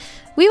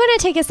We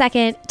want to take a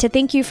second to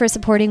thank you for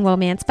supporting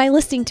Womance by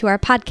listening to our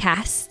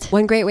podcast.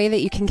 One great way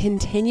that you can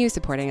continue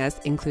supporting us,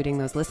 including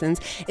those listens,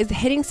 is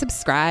hitting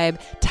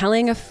subscribe,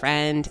 telling a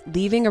friend,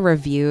 leaving a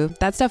review.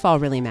 That stuff all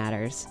really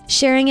matters.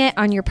 Sharing it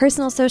on your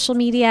personal social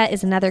media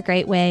is another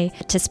great way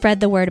to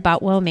spread the word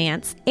about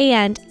Womance.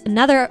 And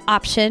another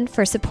option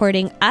for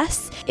supporting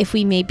us, if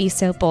we may be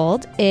so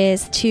bold,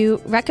 is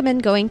to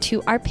recommend going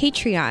to our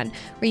Patreon,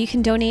 where you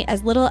can donate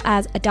as little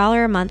as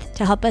 $1 a month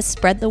to help us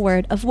spread the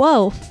word of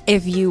woe.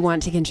 If you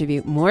want to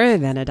contribute more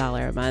than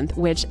 $1 a month,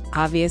 which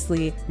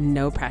obviously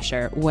no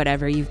pressure,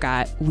 whatever you've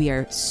got, we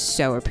are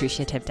so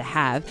appreciative to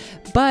have.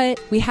 But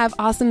we have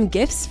awesome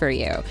gifts for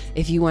you.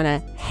 If you want a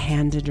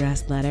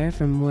hand-addressed letter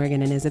from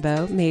Morgan and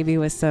Isabeau, maybe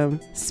with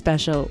some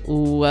special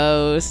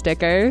whoa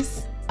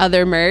stickers,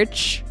 other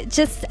merch,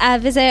 just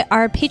visit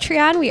our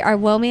Patreon. We are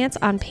Womance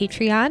on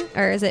Patreon,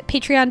 or is it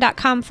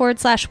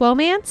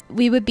patreon.com/Womance?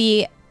 We would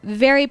be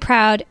very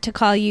proud to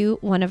call you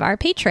one of our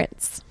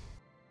patrons.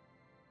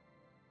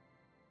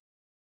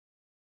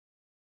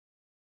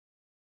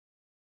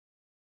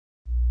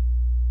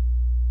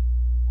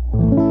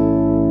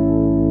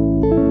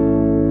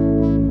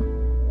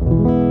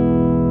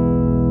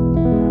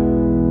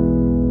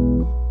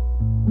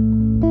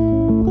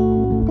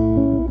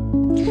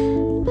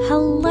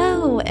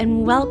 Hello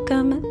and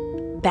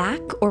welcome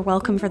back, or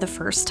welcome for the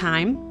first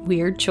time,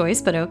 weird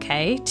choice but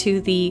okay,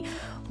 to the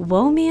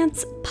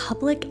Womance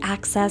Public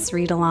Access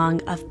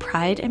Read-Along of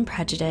Pride and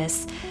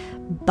Prejudice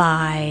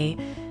by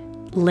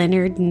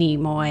Leonard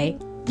Nimoy.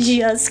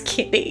 Just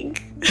kidding.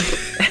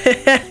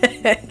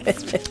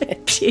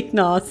 Jane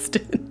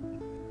Austen.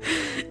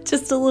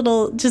 Just a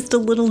little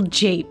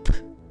jape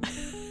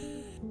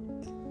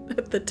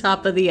at the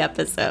top of the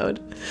episode.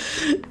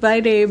 My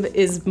name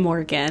is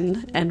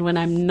Morgan, and when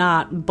I'm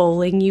not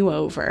bowling you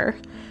over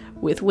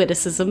with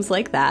witticisms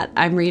like that,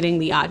 I'm reading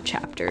the odd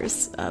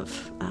chapters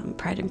of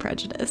Pride and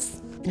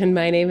Prejudice. And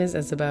my name is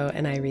Isabeau,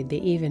 and I read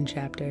the even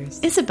chapters.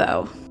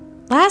 Isabeau,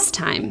 last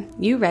time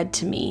you read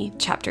to me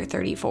chapter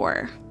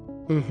 34.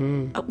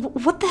 Mm-hmm.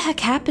 What the heck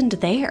happened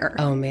there?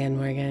 Oh man,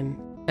 Morgan,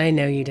 I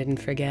know you didn't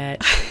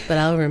forget, but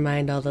I'll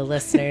remind all the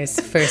listeners,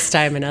 first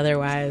time and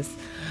otherwise.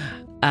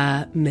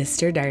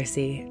 Mr.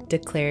 Darcy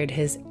declared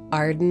his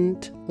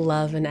ardent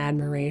love and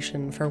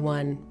admiration for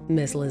one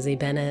Miss Lizzie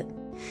Bennet,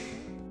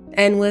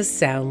 and was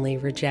soundly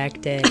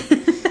rejected.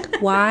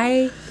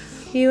 Why,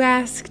 you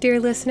ask, dear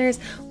listeners?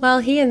 Well,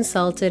 he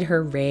insulted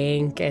her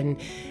rank and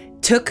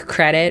took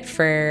credit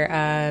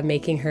for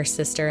making her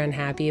sister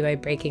unhappy by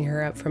breaking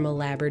her up from a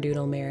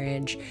labradoodle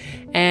marriage.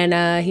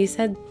 And he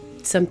said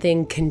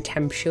something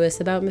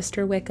contemptuous about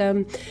Mr.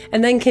 Wickham,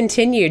 and then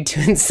continued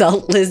to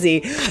insult Lizzie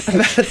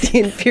about the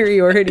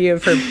inferiority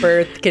of her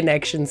birth,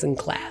 connections, and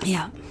class.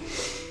 Yeah.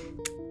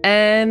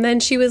 And then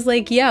she was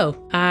like, yo,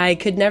 I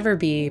could never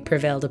be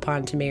prevailed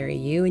upon to marry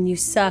you, and you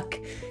suck.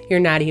 You're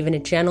not even a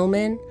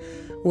gentleman,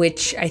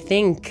 which I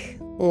think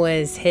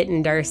was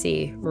hitting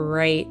Darcy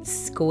right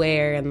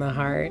square in the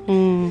heart.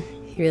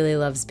 He really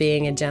loves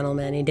being a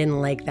gentleman. He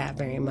didn't like that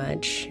very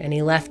much, and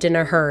he left in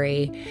a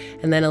hurry.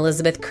 And then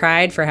Elizabeth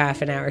cried for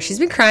half an hour. She's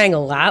been crying a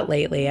lot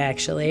lately,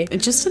 actually.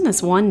 Just in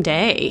this one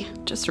day.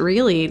 Just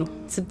really.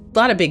 It's a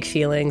lot of big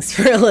feelings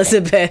for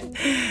Elizabeth.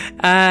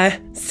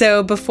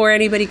 So before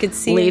anybody could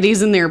see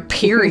ladies in their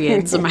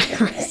periods, am I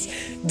right?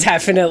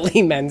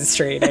 Definitely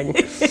menstruating.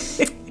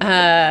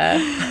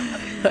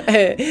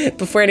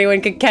 Before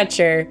anyone could catch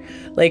her,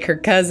 like her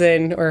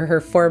cousin or her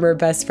former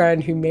best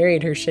friend who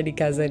married her shitty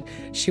cousin,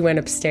 she went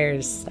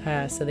upstairs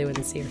so they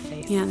wouldn't see her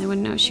face. Yeah, they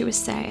wouldn't know she was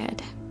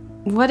sad.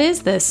 What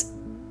is this?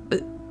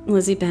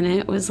 Lizzie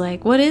Bennet was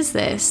like, what is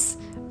this?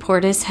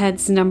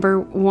 Portishead's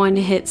 #1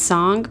 hit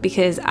song?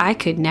 Because I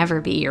could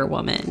never be your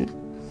woman.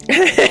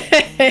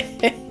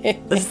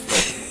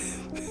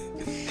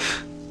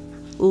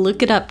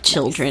 Look it up,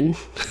 children.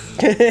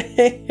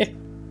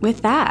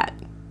 With that,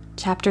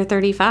 chapter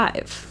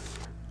 35.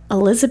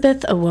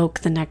 Elizabeth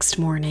awoke the next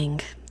morning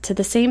to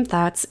the same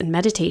thoughts and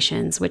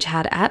meditations which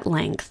had at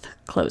length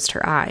closed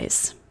her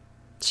eyes.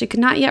 She could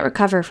not yet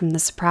recover from the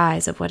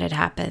surprise of what had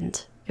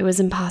happened. It was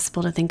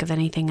impossible to think of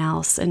anything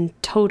else, and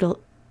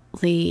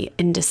totally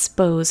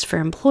indisposed for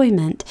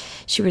employment,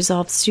 she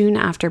resolved soon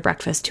after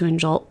breakfast to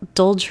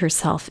indulge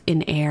herself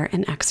in air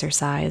and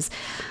exercise.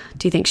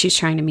 Do you think she's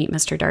trying to meet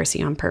Mr.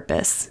 Darcy on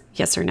purpose?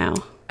 Yes or no?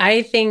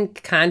 I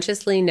think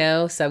consciously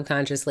no,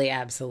 subconsciously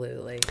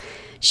absolutely.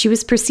 She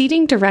was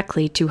proceeding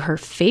directly to her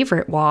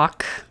favorite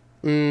walk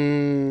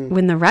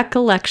when the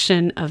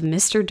recollection of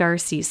Mr.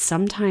 Darcy's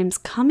sometimes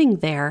coming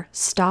there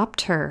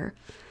stopped her.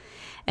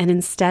 And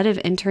instead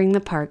of entering the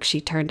park, she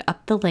turned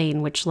up the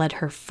lane which led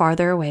her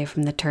farther away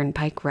from the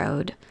turnpike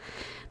road.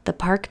 The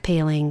park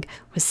paling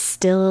was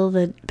still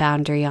the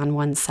boundary on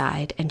one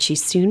side, and she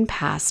soon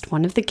passed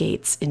one of the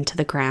gates into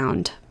the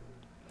ground.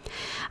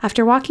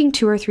 After walking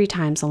 2 or 3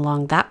 times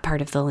along that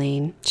part of the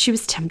lane, she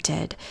was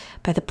tempted,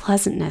 by the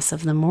pleasantness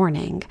of the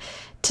morning,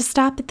 to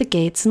stop at the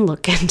gates and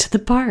look into the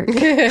park.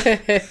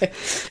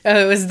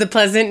 Oh, it was the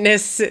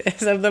pleasantness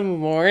of the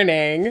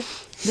morning.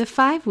 The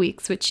 5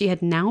 weeks which she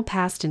had now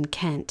passed in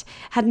Kent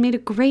had made a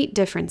great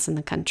difference in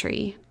the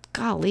country.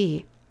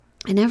 Golly.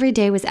 And every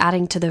day was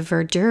adding to the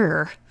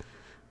verdure,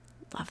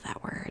 love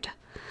that word,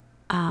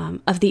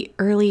 of the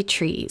early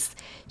trees.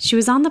 She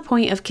was on the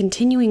point of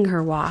continuing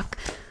her walk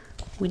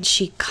when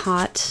she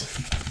caught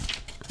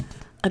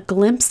a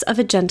glimpse of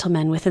a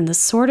gentleman within the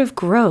sort of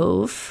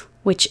grove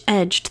which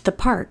edged the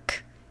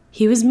park.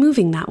 He was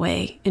moving that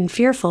way, and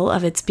fearful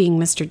of its being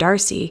Mr.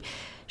 Darcy,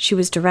 she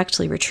was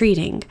directly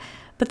retreating.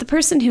 But the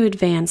person who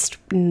advanced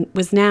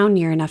was now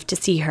near enough to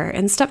see her,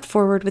 and stepped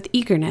forward with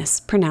eagerness,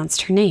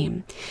 pronounced her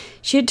name.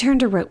 She had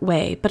turned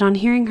away, but on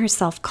hearing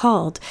herself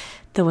called,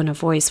 though in a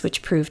voice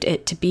which proved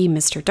it to be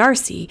Mr.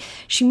 Darcy,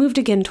 she moved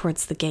again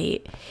towards the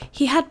gate.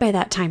 He had by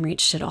that time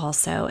reached it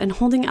also, and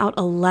holding out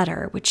a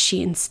letter which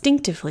she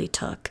instinctively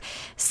took,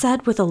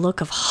 said with a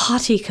look of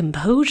haughty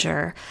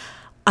composure,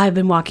 "I have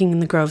been walking in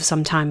the grove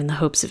some time in the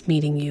hopes of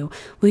meeting you.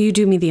 Will you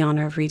do me the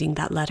honor of reading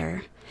that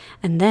letter?"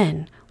 And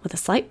then, with a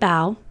slight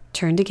bow,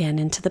 turned again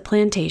into the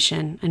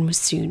plantation and was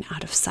soon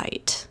out of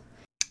sight.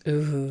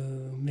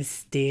 Ooh,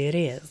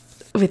 mysterious.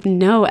 With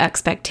no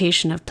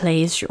expectation of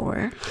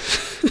pleasure,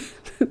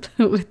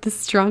 with the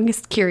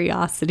strongest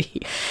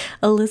curiosity,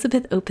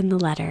 Elizabeth opened the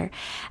letter,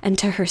 and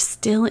to her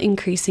still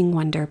increasing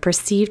wonder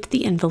perceived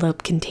the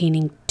envelope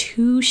containing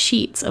 2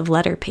 sheets of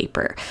letter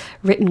paper,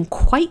 written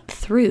quite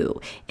through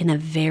in a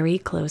very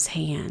close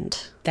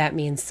hand. That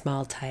means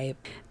small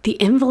type.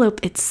 The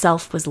envelope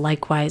itself was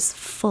likewise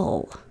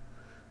full.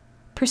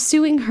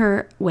 Pursuing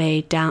her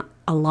way down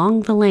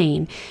along the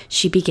lane,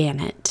 she began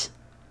it.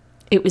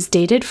 It was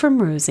dated from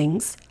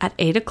Rosings at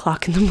 8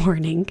 o'clock in the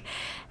morning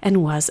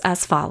and was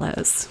as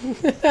follows.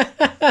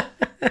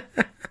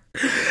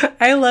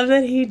 I love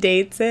that he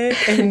dates it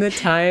in the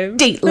time.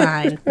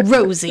 Dateline,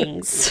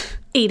 Rosings,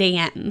 8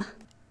 a.m.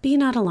 Be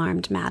not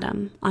alarmed,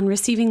 madam, on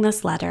receiving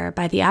this letter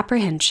by the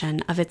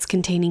apprehension of its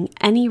containing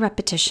any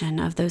repetition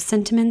of those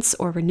sentiments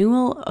or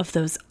renewal of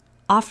those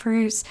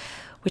offers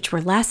which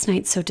were last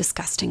night so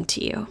disgusting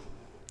to you.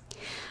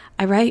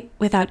 I write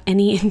without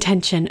any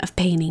intention of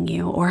paining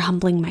you or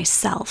humbling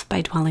myself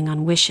by dwelling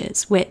on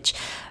wishes which,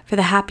 for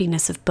the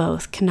happiness of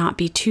both, cannot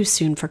be too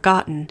soon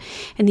forgotten,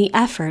 and the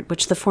effort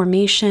which the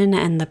formation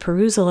and the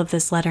perusal of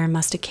this letter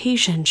must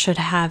occasion should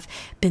have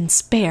been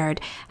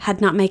spared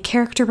had not my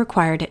character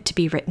required it to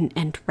be written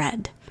and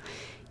read.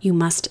 You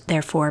must,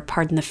 therefore,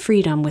 pardon the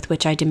freedom with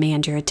which I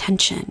demand your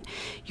attention.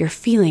 Your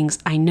feelings,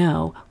 I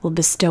know, will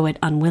bestow it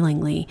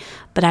unwillingly,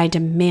 but I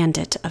demand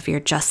it of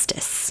your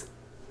justice.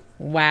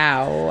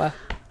 Wow.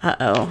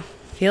 Uh-oh.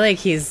 I feel like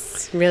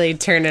he's really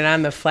turning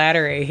on the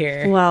flattery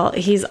here. Well,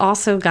 he's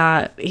also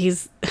got,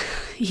 he's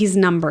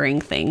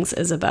numbering things,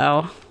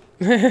 Isabel.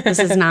 This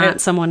is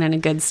not someone in a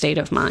good state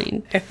of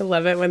mind. I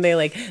love it when they're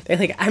like,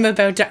 I'm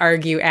about to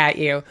argue at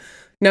you.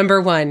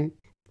 Number 1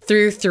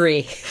 through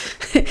 3.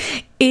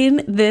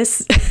 In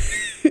this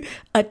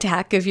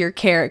attack of your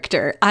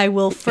character, I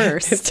will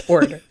first. It's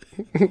order.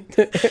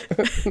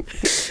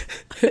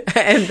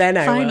 And then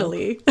I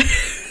Finally. will.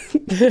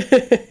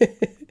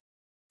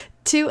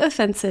 2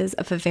 offenses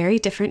of a very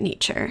different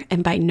nature,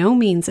 and by no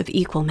means of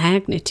equal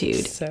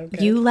magnitude,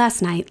 you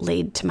last night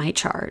laid to my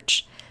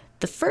charge.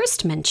 The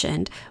first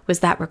mentioned was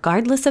that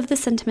regardless of the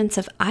sentiments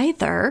of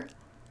either,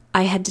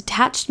 I had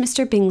detached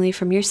Mr. Bingley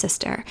from your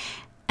sister,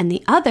 and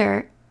the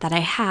other, that I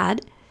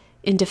had,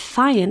 in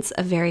defiance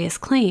of various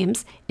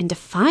claims, in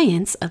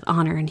defiance of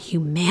honor and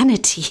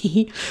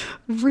humanity,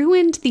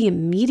 ruined the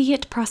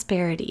immediate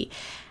prosperity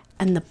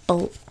and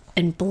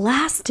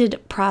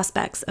blasted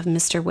prospects of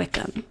Mr.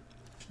 Wickham.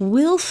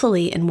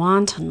 Willfully and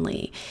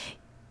wantonly,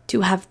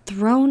 to have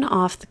thrown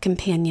off the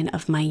companion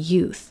of my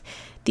youth,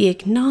 the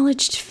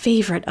acknowledged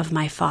favorite of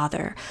my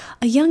father,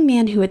 a young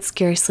man who had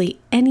scarcely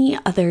any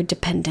other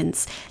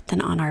dependence than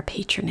on our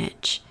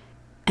patronage,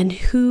 and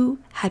who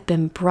had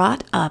been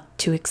brought up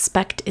to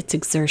expect its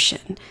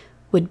exertion,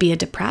 would be a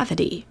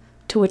depravity,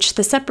 to which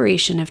the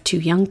separation of 2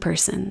 young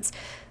persons,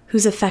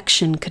 whose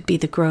affection could be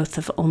the growth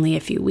of only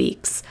a few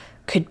weeks,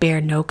 could bear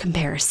no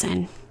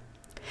comparison.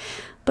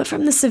 But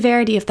from the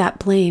severity of that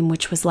blame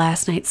which was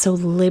last night so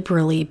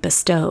liberally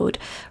bestowed,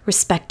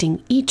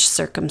 respecting each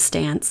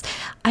circumstance,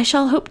 I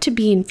shall hope to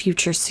be in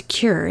future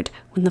secured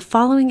when the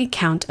following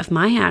account of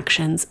my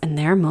actions and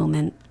their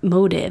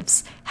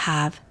motives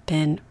have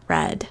been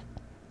read.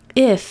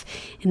 If,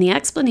 in the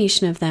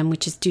explanation of them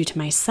which is due to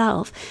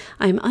myself,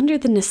 I am under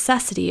the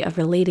necessity of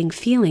relating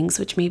feelings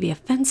which may be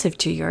offensive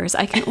to yours,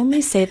 I can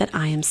only say that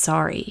I am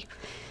sorry.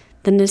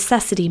 The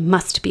necessity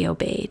must be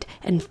obeyed,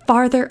 and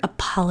farther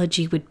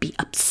apology would be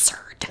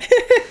absurd.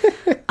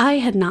 I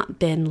had not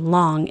been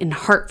long in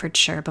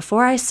Hertfordshire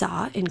before I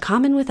saw, in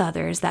common with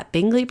others, that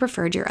Bingley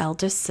preferred your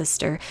eldest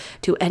sister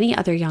to any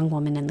other young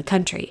woman in the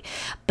country.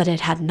 But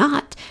it had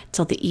not,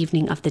 till the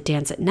evening of the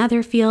dance at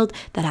Netherfield,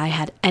 that I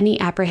had any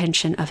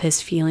apprehension of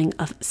his feeling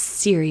of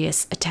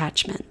serious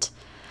attachment.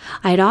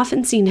 I had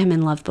often seen him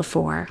in love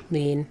before.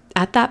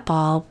 At that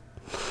ball,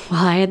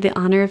 while I had the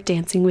honour of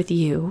dancing with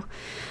you,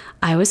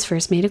 I was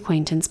first made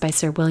acquaintance by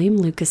Sir William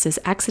Lucas's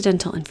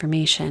accidental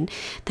information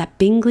that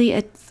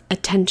Bingley's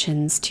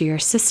attentions to your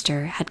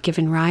sister had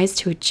given rise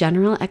to a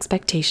general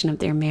expectation of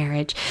their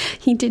marriage.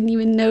 He didn't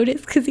even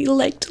notice because he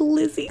liked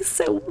Lizzie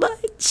so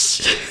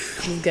much.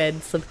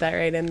 Good, slip that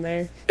right in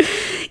there.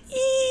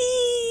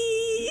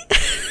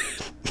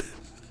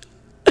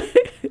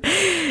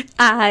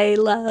 I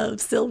love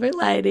silver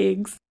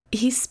linings.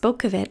 He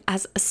spoke of it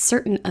as a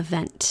certain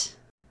event,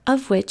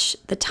 of which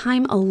the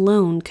time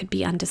alone could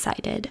be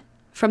undecided.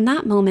 From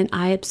that moment,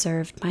 I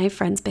observed my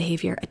friend's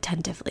behavior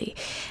attentively,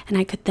 and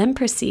I could then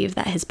perceive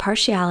that his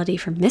partiality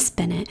for Miss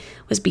Bennet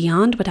was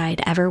beyond what I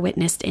had ever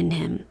witnessed in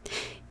him.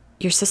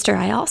 Your sister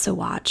I also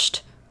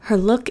watched. Her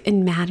look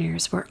and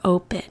manners were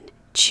open,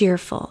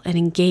 cheerful, and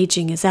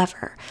engaging as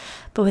ever,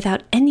 but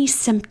without any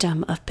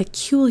symptom of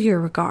peculiar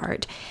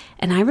regard,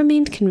 and I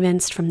remained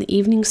convinced from the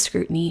evening's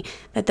scrutiny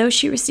that though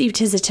she received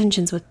his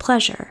attentions with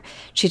pleasure,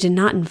 she did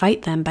not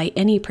invite them by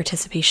any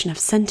participation of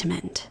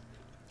sentiment.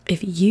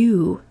 If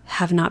you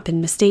have not been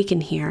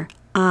mistaken here,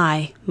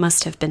 I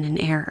must have been in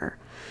error.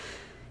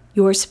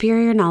 Your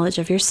superior knowledge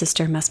of your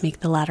sister must make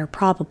the latter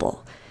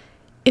probable.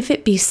 If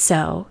it be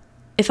so,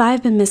 if I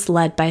have been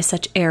misled by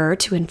such error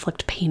to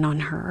inflict pain on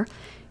her,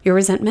 your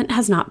resentment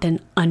has not been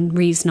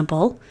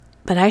unreasonable,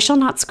 but I shall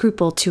not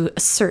scruple to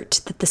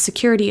assert that the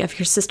security of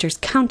your sister's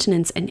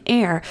countenance and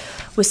air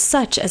was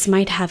such as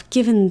might have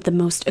given the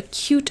most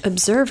acute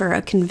observer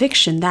a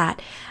conviction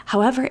that,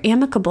 however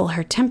amicable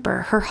her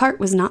temper, her heart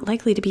was not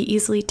likely to be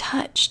easily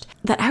touched.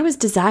 That I was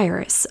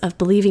desirous of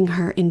believing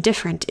her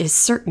indifferent is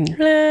certain.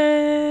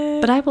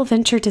 But I will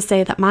venture to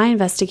say that my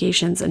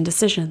investigations and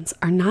decisions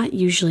are not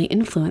usually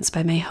influenced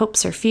by my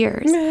hopes or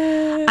fears.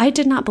 I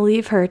did not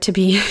believe her to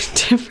be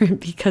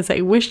indifferent because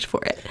I wished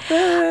for it.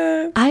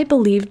 I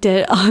believed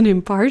it on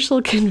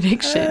impartial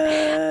conviction,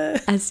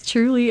 as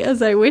truly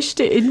as I wished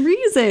it in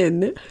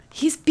reason.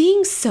 He's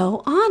being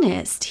so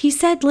honest. He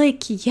said,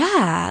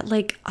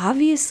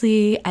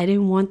 obviously I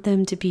didn't want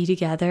them to be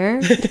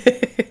together.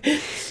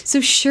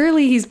 So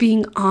surely he's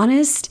being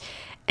honest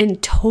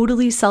and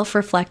totally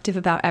self-reflective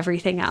about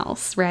everything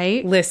else,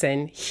 right?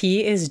 Listen,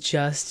 he is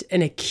just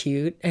an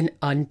acute and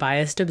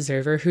unbiased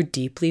observer who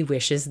deeply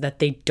wishes that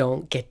they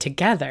don't get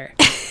together.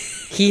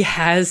 He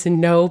has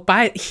no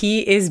bias.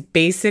 He is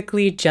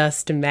basically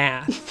just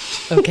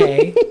math,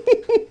 okay?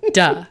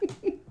 Duh.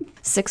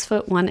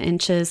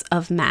 6'1"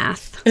 of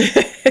math.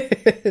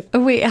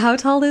 Oh, wait, how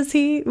tall is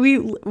he?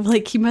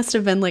 He must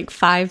have been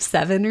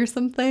 5'7" or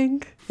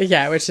something.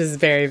 Yeah, which is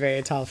very,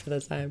 very tall for the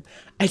time.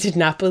 I did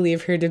not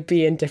believe her to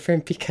be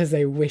indifferent because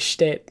I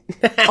wished it.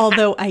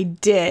 Although I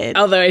did.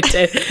 I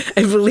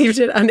believed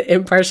it on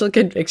impartial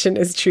conviction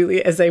as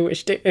truly as I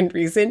wished it in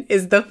reason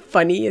is the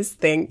funniest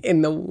thing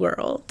in the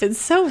world. It's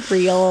so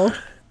real.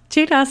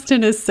 Jane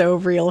Austen is so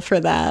real for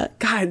that.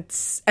 God,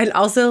 and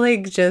also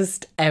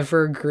just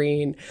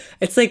evergreen.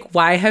 It's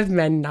why have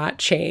men not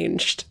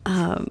changed?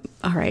 All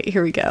right,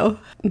 here we go.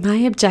 My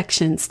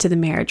objections to the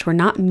marriage were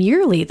not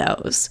merely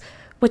those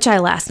which I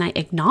last night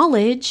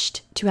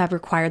acknowledged to have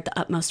required the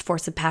utmost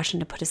force of passion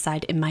to put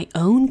aside in my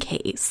own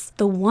case.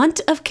 The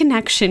want of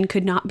connection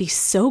could not be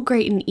so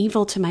great an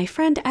evil to my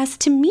friend as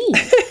to me.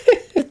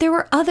 But there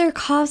were other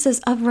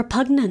causes of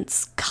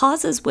repugnance,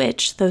 causes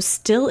which, though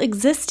still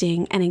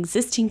existing and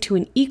existing to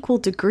an equal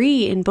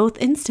degree in both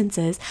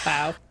instances,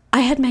 wow,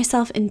 I had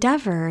myself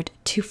endeavored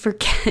to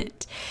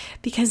forget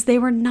because they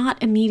were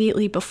not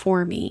immediately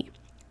before me.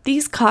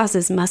 These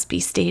causes must be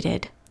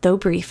stated, though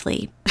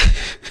briefly.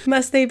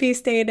 Must they be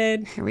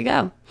stated? Here we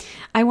go.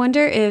 I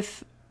wonder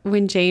if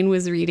when Jane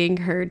was reading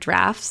her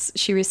drafts,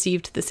 she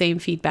received the same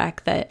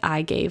feedback that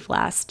I gave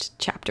last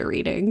chapter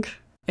reading.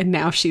 And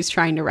now she's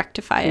trying to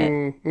rectify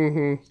it.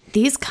 Mm-hmm.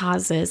 These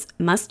causes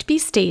must be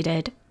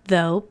stated,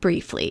 though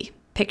briefly.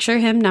 Picture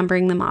him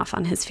numbering them off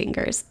on his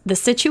fingers. The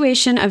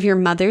situation of your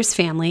mother's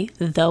family,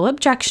 though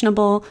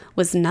objectionable,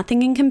 was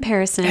nothing in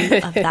comparison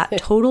of that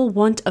total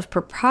want of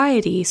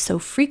propriety so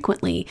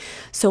frequently,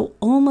 so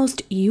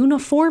almost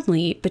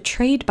uniformly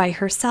betrayed by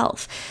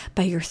herself,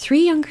 by your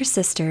 3 younger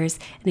sisters,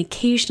 and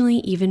occasionally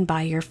even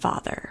by your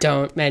father.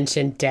 Don't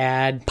mention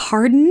Dad.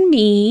 Pardon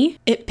me.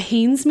 It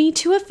pains me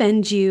to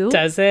offend you.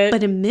 Does it?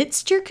 But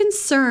amidst your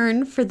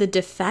concern for the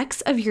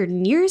defects of your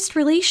nearest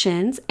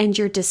relations and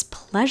your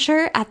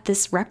displeasure at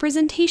this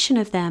representation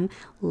of them,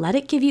 let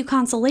it give you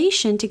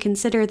consolation to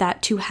consider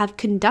that to have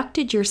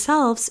conducted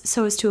yourselves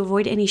so as to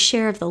avoid any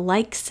share of the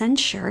like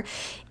censure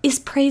is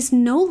praise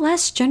no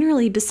less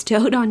generally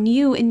bestowed on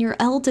you and your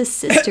eldest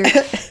sister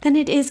than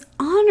it is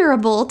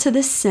honorable to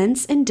the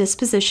sense and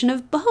disposition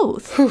of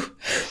both.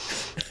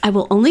 I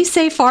will only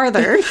say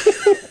farther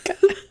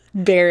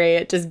Bury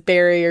it. Just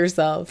bury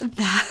yourself.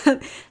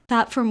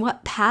 That from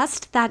what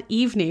passed that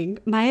evening,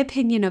 my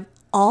opinion of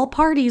all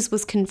parties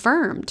was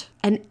confirmed,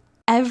 and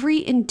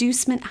every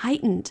inducement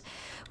heightened,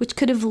 which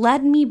could have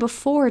led me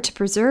before to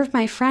preserve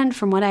my friend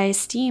from what I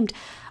esteemed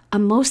a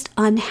most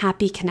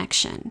unhappy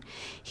connection.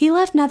 He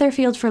left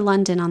Netherfield for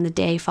London on the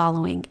day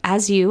following,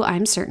 as you,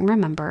 I'm certain,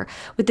 remember,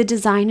 with the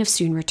design of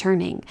soon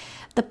returning.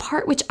 The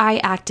part which I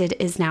acted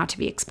is now to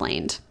be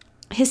explained.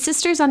 His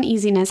sister's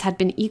uneasiness had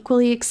been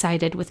equally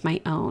excited with my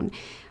own.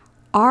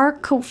 Our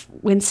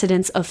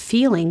coincidence of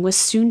feeling was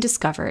soon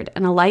discovered,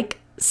 and alike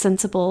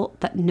sensible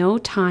that no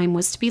time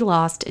was to be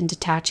lost in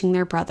detaching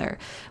their brother,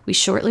 we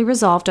shortly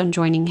resolved on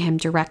joining him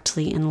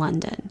directly in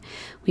London.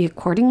 We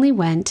accordingly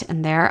went,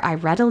 and there I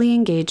readily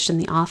engaged in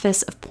the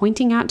office of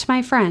pointing out to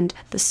my friend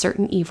the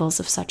certain evils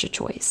of such a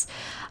choice.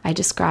 I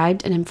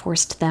described and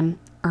enforced them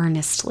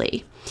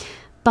earnestly.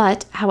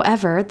 But,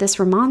 however, this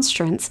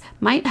remonstrance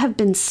might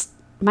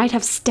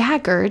have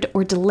staggered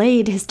or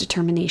delayed his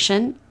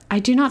determination, I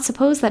do not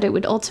suppose that it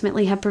would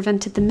ultimately have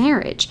prevented the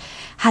marriage,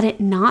 had it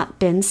not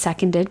been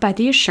seconded by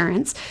the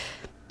assurance,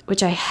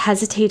 which I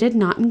hesitated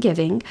not in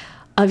giving,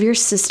 of your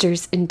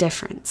sister's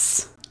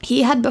indifference.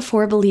 He had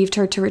before believed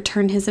her to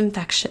return his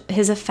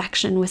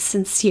affection with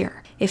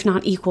sincere, if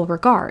not equal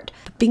regard.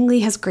 But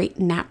Bingley has great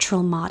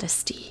natural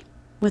modesty,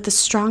 with a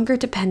stronger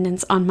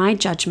dependence on my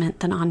judgment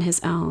than on his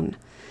own.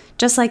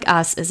 Just like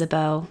us,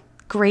 Isabeau.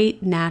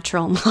 Great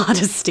natural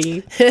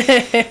modesty.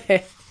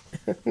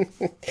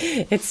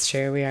 It's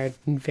true. We are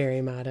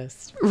very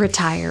modest.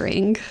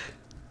 Retiring.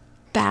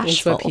 Bashful.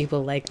 It's what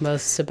people like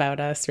most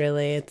about us,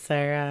 really. It's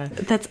our...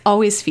 That's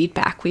always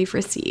feedback we've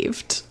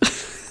received.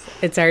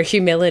 It's our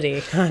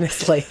humility,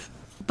 honestly.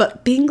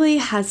 But Bingley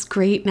has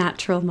great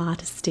natural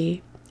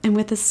modesty, and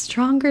with a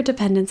stronger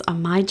dependence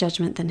on my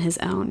judgment than his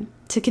own.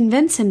 To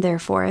convince him,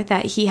 therefore,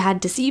 that he had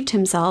deceived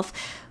himself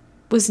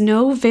was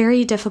no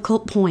very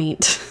difficult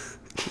point.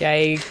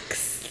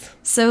 Yikes.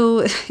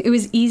 So it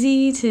was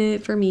easy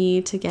for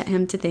me to get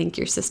him to think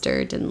your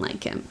sister didn't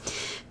like him.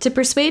 To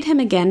persuade him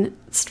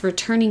against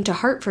returning to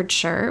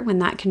Hertfordshire when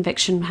that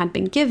conviction had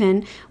been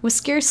given was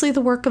scarcely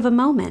the work of a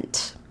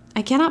moment.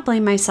 I cannot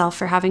blame myself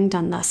for having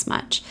done thus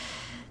much.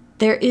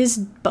 There is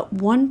but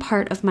one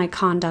part of my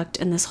conduct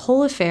in this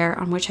whole affair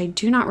on which I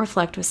do not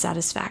reflect with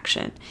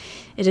satisfaction.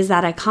 It is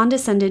that I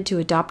condescended to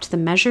adopt the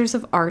measures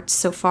of art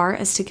so far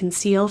as to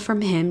conceal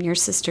from him your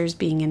sister's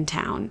being in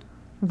town.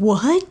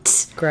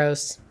 What?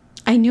 Gross.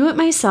 I knew it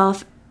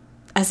myself,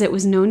 as it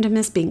was known to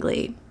Miss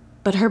Bingley,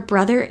 but her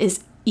brother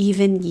is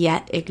even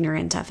yet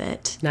ignorant of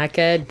it. Not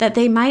good. That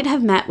they might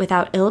have met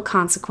without ill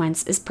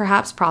consequence is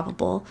perhaps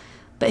probable,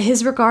 but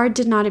his regard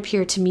did not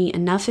appear to me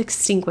enough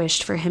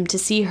extinguished for him to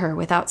see her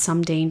without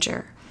some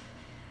danger.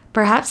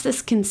 Perhaps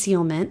this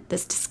concealment,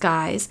 this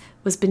disguise,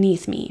 was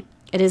beneath me.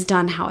 It is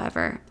done,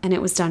 however, and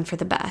it was done for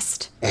the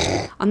best.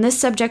 On this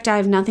subject, I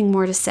have nothing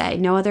more to say,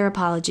 no other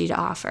apology to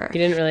offer. You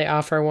didn't really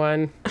offer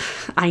one.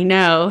 I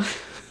know.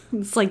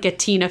 It's like a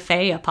Tina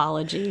Fey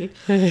apology.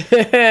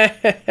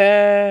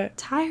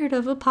 Tired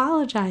of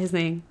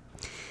apologizing.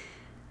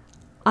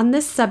 On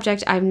this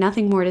subject, I have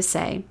nothing more to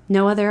say,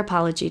 no other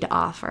apology to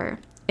offer.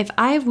 If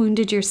I have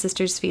wounded your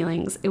sister's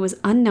feelings, it was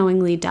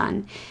unknowingly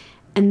done.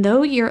 And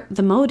though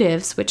the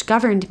motives which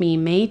governed me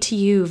may to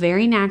you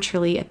very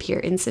naturally appear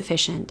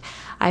insufficient,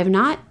 I have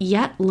not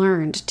yet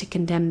learned to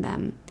condemn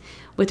them.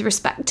 With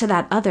respect to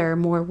that other,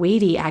 more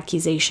weighty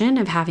accusation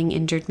of having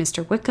injured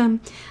Mr.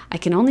 Wickham, I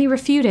can only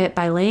refute it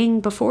by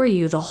laying before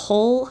you the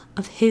whole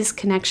of his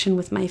connection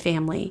with my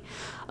family.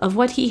 Of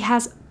what he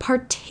has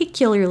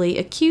particularly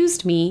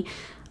accused me,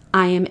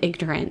 I am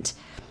ignorant.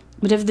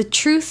 But of the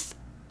truth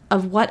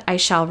of what I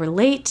shall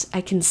relate,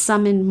 I can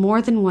summon more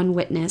than one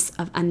witness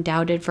of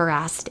undoubted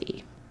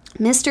veracity.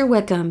 Mr.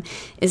 Wickham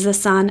is the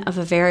son of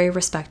a very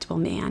respectable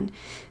man,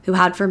 who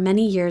had for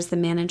many years the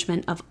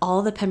management of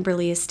all the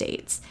Pemberley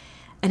estates,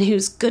 and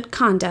whose good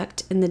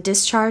conduct in the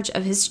discharge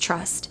of his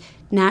trust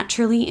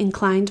naturally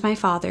inclined my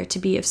father to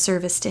be of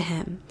service to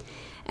him.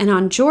 And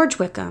on George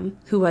Wickham,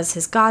 who was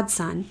his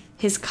godson,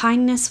 his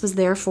kindness was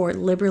therefore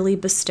liberally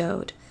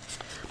bestowed.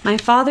 My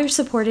father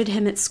supported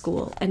him at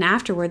school, and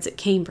afterwards at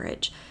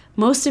Cambridge,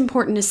 most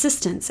important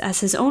assistance,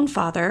 as his own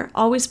father,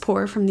 always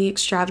poor from the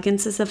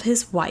extravagances of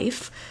his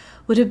wife,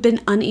 would have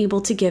been unable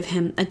to give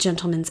him a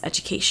gentleman's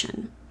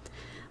education.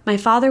 My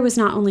father was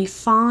not only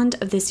fond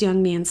of this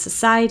young man's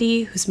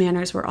society, whose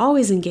manners were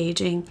always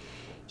engaging,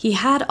 he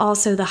had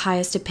also the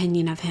highest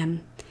opinion of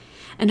him,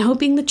 and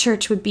hoping the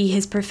church would be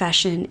his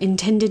profession,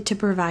 intended to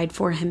provide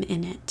for him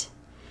in it.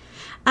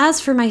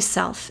 As for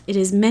myself, it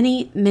is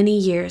many, many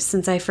years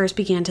since I first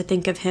began to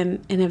think of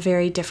him in a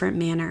very different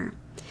manner.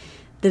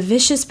 The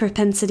vicious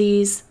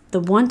propensities, the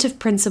want of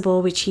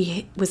principle which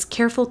he was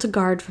careful to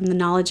guard from the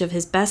knowledge of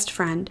his best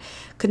friend,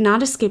 could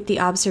not escape the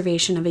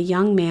observation of a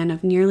young man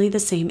of nearly the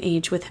same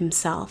age with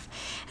himself,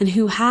 and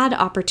who had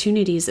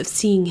opportunities of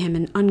seeing him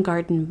in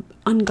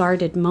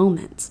unguarded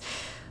moments,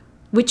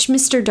 which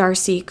Mr.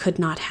 Darcy could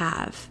not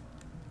have.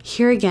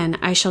 Here again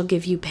I shall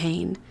give you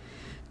pain,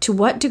 to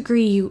what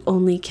degree you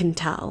only can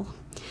tell.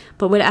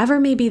 But whatever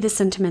may be the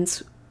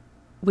sentiments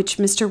which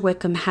Mr.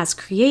 Wickham has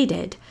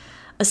created,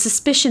 a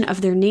suspicion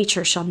of their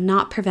nature shall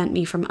not prevent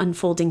me from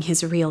unfolding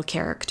his real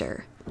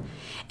character.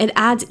 It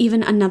adds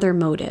even another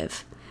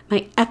motive.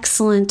 My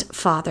excellent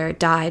father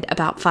died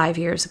about 5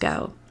 years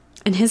ago,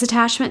 and his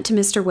attachment to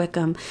Mr.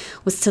 Wickham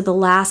was to the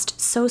last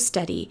so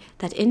steady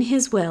that in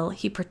his will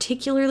he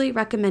particularly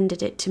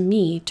recommended it to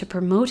me to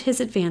promote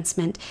his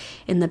advancement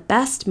in the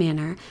best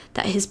manner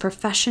that his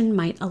profession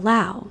might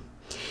allow,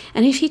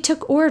 and if he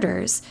took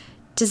orders,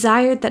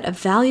 desired that a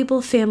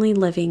valuable family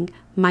living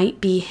might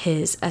be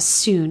his as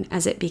soon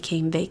as it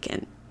became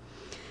vacant.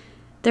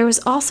 There was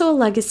also a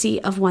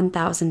legacy of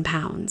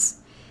 £1,000.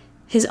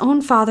 His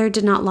own father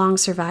did not long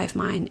survive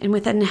mine, and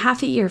within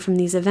half a year from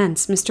these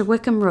events, Mr.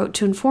 Wickham wrote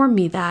to inform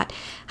me that,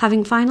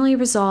 having finally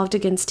resolved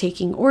against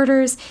taking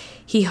orders,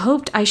 he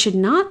hoped I should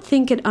not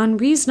think it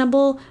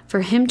unreasonable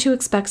for him to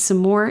expect some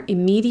more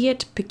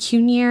immediate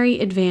pecuniary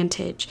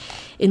advantage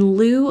in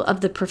lieu of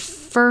the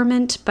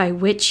preferment by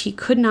which he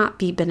could not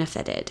be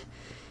benefited.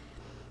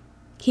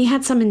 He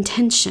had some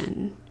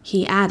intention,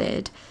 he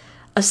added,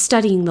 of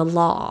studying the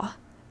law,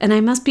 and I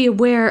must be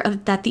aware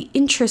of that the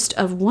interest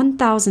of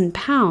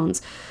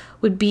 £1,000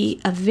 would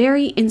be a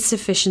very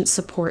insufficient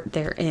support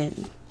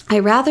therein. I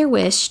rather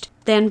wished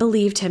than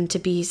believed him to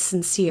be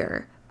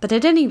sincere, but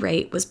at any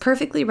rate was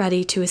perfectly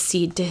ready to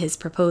accede to his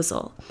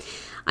proposal.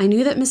 I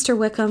knew that Mr.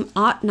 Wickham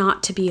ought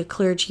not to be a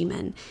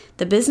clergyman.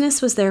 The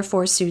business was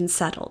therefore soon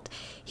settled.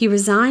 He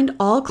resigned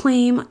all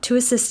claim to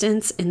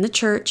assistance in the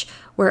church,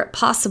 were it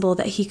possible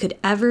that he could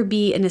ever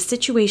be in a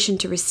situation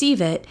to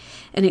receive it,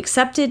 and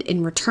accepted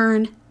in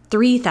return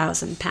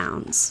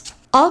 £3,000.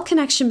 All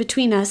connection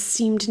between us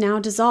seemed now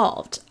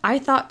dissolved. I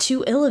thought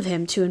too ill of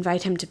him to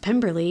invite him to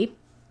Pemberley,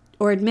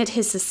 or admit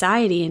his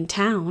society in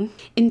town.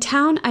 In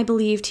town I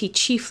believed he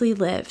chiefly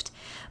lived,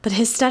 but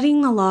his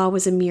studying the law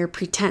was a mere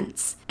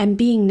pretense, and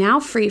being now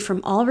free from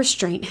all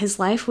restraint, his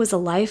life was a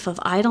life of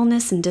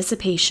idleness and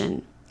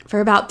dissipation. For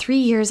about 3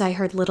 years I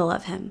heard little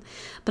of him,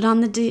 but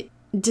on the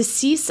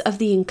decease of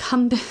the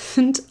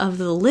incumbent of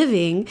the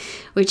living,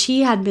 which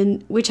had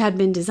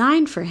been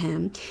designed for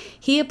him,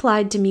 he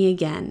applied to me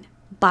again,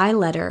 by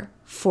letter,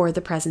 for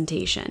the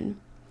presentation.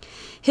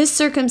 His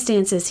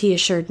circumstances, he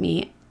assured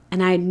me,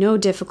 and I had no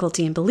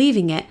difficulty in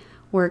believing it,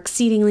 were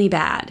exceedingly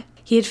bad.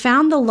 He had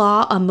found the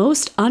law a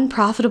most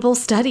unprofitable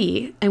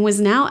study, and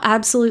was now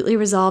absolutely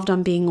resolved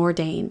on being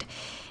ordained.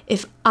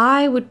 If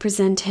I would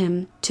present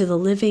him to the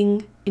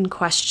living in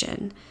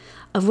question,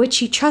 of which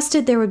he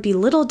trusted there would be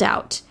little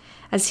doubt,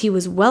 as he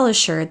was well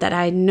assured that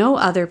I had no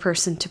other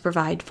person to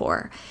provide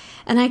for,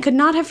 and I could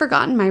not have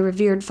forgotten my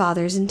revered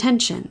father's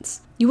intentions.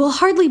 You will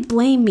hardly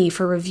blame me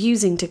for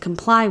refusing to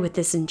comply with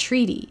this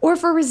entreaty, or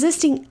for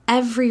resisting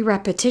every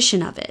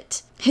repetition of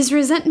it. His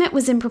resentment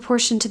was in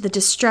proportion to the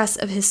distress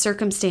of his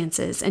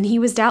circumstances, and he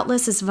was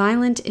doubtless as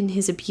violent in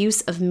his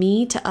abuse of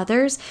me to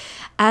others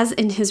as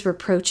in his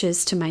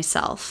reproaches to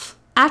myself.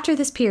 After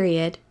this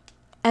period,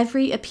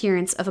 every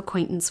appearance of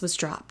acquaintance was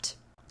dropped.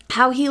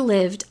 How he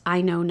lived, I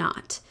know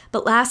not.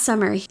 But last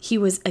summer he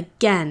was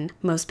again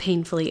most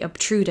painfully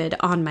obtruded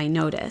on my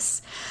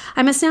notice.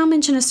 I must now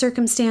mention a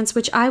circumstance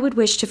which I would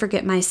wish to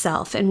forget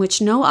myself, and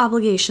which no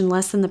obligation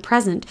less than the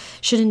present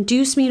should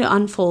induce me to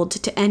unfold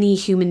to any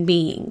human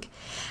being.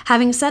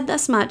 Having said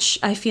thus much,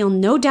 I feel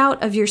no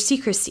doubt of your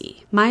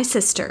secrecy. My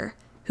sister,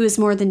 who is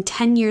more than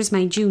 10 years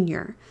my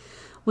junior,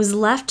 was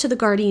left to the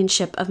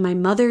guardianship of my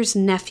mother's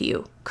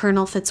nephew,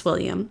 Colonel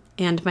Fitzwilliam,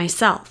 and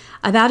myself.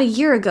 About a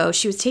year ago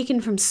she was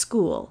taken from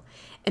school,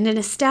 and an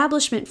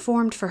establishment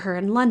formed for her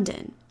in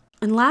London.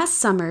 And last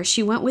summer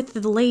she went with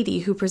the lady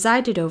who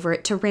presided over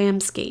it to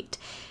Ramsgate,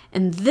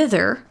 and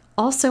thither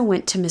also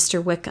went to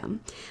Mr. Wickham,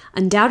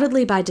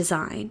 undoubtedly by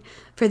design,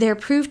 for there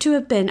proved to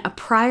have been a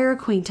prior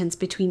acquaintance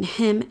between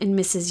him and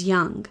Mrs.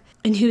 Young,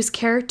 in whose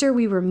character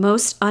we were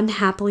most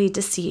unhappily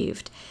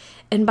deceived,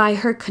 and by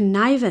her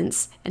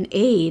connivance and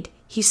aid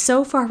he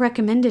so far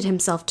recommended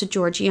himself to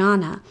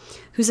Georgiana,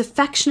 whose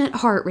affectionate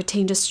heart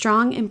retained a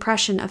strong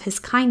impression of his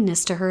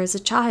kindness to her as a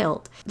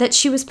child, that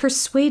she was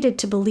persuaded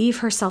to believe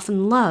herself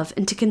in love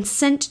and to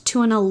consent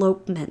to an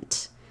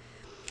elopement.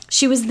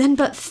 She was then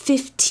but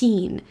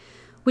 15,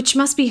 which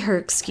must be her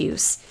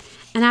excuse,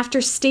 and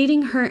after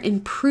stating her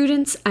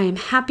imprudence, I am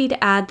happy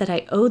to add that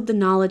I owed the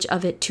knowledge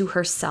of it to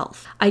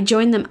herself. I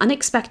joined them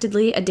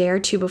unexpectedly a day or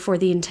two before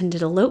the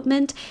intended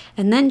elopement,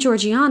 and then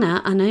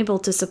Georgiana, unable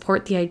to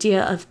support the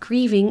idea of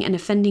grieving and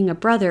offending a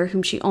brother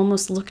whom she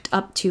almost looked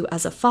up to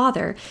as a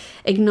father,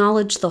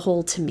 acknowledged the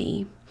whole to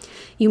me.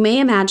 You may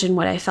imagine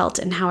what I felt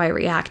and how I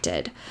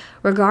reacted.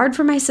 Regard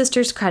for my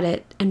sister's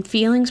credit and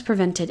feelings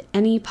prevented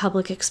any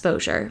public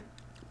exposure.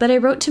 But I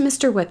wrote to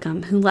Mr.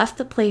 Wickham, who left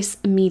the place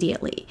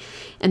immediately,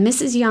 and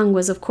Mrs. Young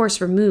was of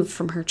course removed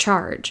from her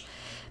charge.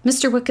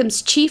 Mr.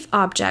 Wickham's chief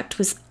object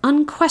was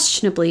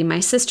unquestionably my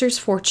sister's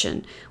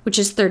fortune, which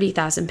is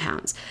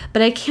 £30,000,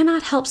 but I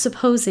cannot help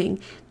supposing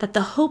that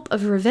the hope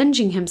of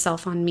revenging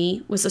himself on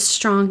me was a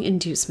strong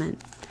inducement.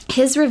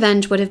 His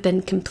revenge would have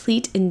been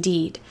complete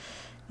indeed.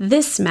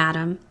 This,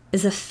 madam,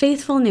 is a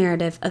faithful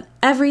narrative of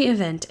every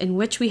event in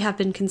which we have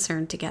been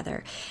concerned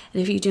together,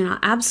 and if you do not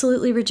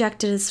absolutely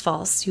reject it as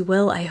false, you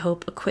will, I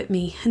hope, acquit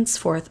me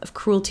henceforth of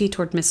cruelty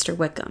toward Mr.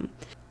 Wickham.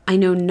 I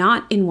know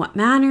not in what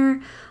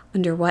manner,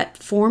 under what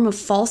form of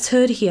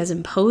falsehood he has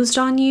imposed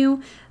on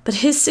you, but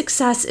his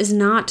success is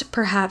not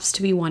perhaps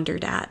to be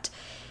wondered at.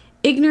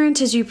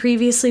 Ignorant as you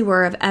previously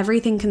were of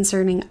everything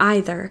concerning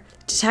either,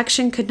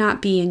 detection could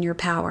not be in your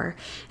power,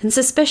 and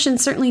suspicion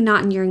certainly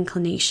not in your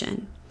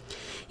inclination.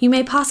 You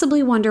may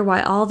possibly wonder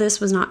why all this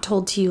was not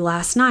told to you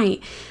last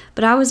night,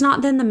 but I was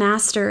not then the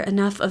master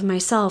enough of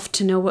myself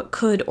to know what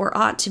could or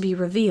ought to be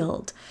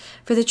revealed.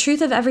 For the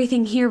truth of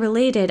everything here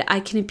related,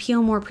 I can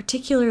appeal more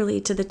particularly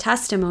to the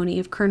testimony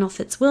of Colonel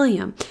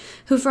Fitzwilliam,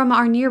 who from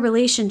our near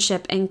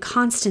relationship and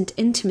constant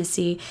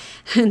intimacy,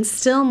 and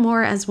still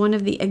more as one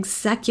of the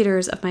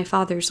executors of my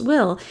father's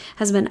will,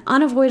 has been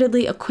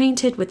unavoidably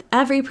acquainted with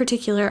every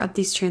particular of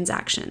these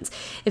transactions.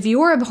 If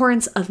your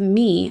abhorrence of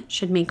me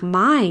should make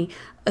my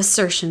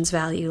assertions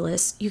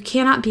valueless, you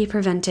cannot be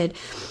prevented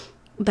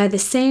by the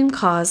same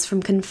cause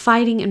from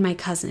confiding in my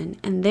cousin,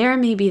 and there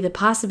may be the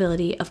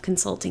possibility of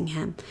consulting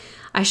him.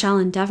 I shall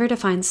endeavor to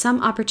find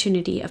some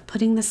opportunity of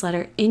putting this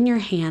letter in your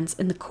hands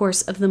in the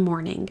course of the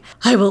morning.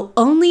 I will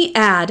only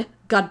add,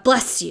 God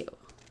bless you,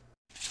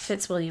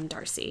 Fitzwilliam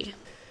Darcy.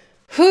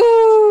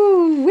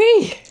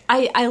 Hoo-wee!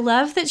 I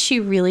love that she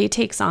really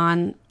takes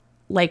on,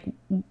 like,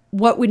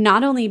 what would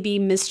not only be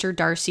Mr.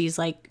 Darcy's,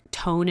 like,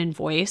 tone and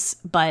voice,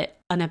 but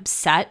an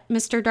upset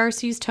Mr.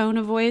 Darcy's tone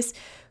of voice,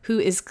 who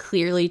is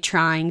clearly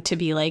trying to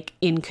be, like,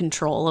 in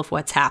control of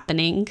what's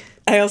happening.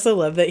 I also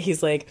love that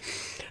he's like,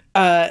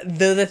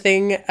 though the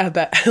thing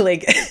about,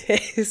 like,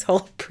 his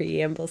whole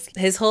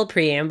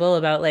preamble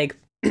about, like,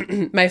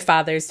 my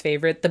father's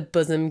favorite, the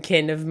bosom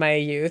kin of my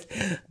youth,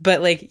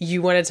 but, like,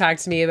 you want to talk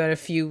to me about a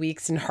few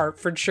weeks in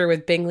Hertfordshire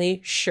with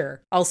Bingley?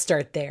 Sure, I'll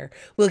start there.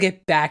 We'll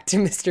get back to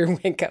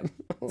Mr. Wickham.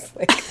 I was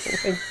like,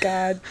 oh my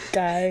God,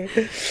 guy.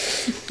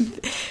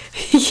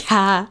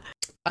 Yeah.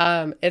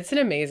 It's an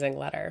amazing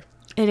letter.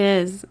 It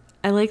is.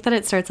 I like that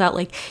it starts out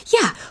like,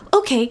 yeah,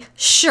 okay,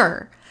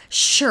 sure.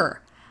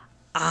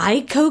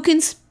 I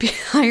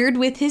co-conspired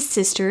with his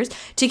sisters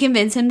to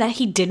convince him that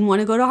he didn't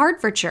want to go to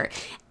Hertfordshire.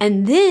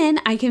 And then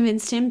I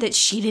convinced him that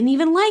she didn't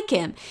even like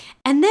him.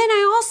 And then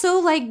I also,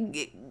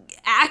 like,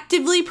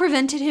 actively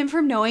prevented him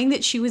from knowing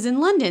that she was in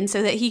London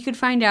so that he could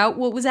find out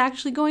what was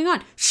actually going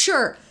on.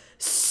 Sure,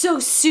 so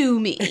sue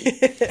me.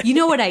 You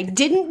know what I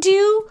didn't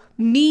do?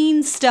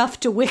 Mean stuff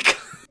to Wickham.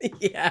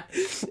 Yeah,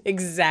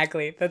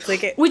 exactly. That's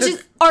like it. Which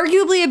is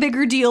arguably a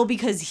bigger deal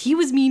because he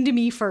was mean to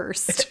me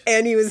first.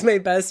 And he was my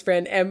best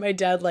friend, and my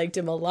dad liked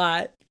him a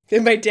lot.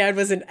 And my dad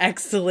was an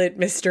excellent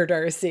Mr.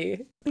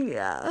 Darcy.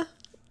 Yeah.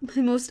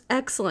 My most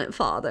excellent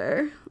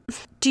father.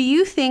 Do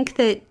you think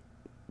that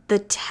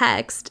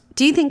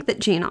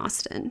Jane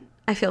Austen,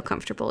 I feel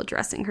comfortable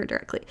addressing her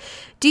directly,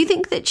 do you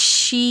think that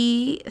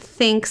she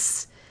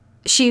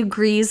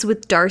agrees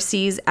with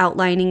Darcy's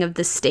outlining of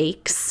the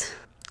stakes?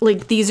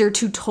 Like, these are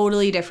two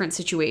totally different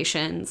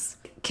situations.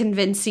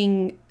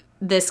 Convincing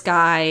this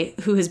guy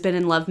who has been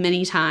in love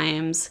many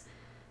times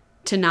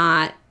to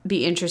not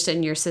be interested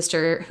in your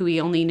sister, who he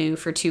only knew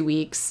for 2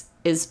 weeks,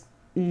 is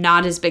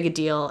not as big a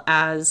deal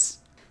as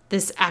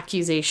this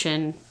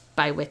accusation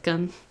by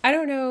Wickham. I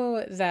don't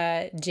know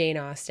that Jane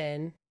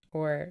Austen,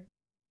 or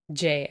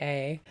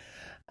J.A.,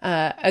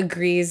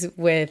 agrees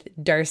with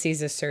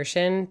Darcy's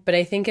assertion, but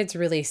I think it's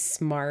really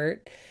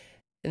smart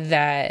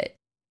that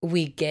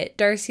we get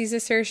Darcy's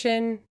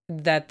assertion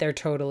that they're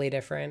totally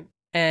different.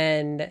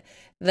 And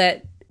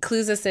that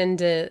clues us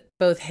into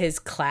both his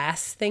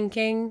class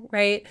thinking,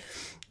 right?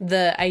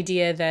 The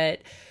idea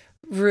that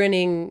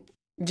ruining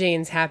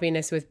Jane's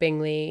happiness with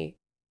Bingley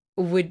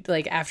would,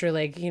 like, after,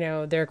 like, you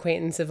know, their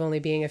acquaintance of only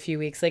being a few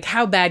weeks, like,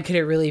 how bad could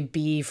it really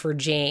be for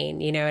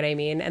Jane? You know what I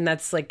mean? And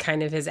that's, like,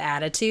 kind of his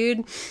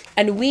attitude.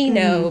 And we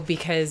know,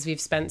 because we've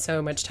spent so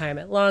much time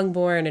at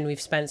Longbourn, and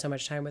we've spent so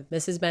much time with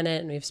Mrs.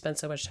 Bennet, and we've spent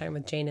so much time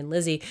with Jane and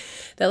Lizzie,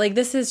 that, like,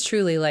 this is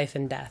truly life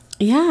and death.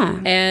 Yeah.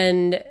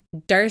 And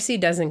Darcy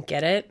doesn't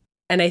get it.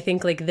 And I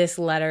think, like, this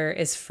letter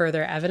is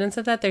further evidence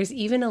of that. There's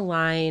even a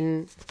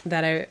line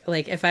that I,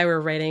 like, if I were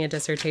writing a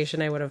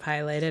dissertation, I would have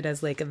highlighted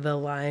as, like, the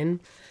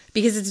line.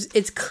 Because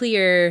it's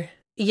clear,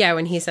 yeah,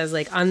 when he says,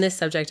 like, on this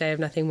subject, I have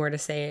nothing more to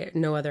say,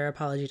 no other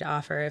apology to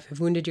offer. If I've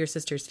wounded your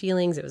sister's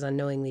feelings, it was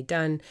unknowingly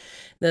done.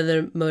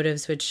 The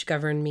motives which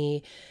govern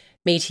me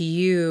may to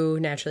you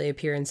naturally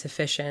appear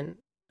insufficient.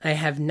 I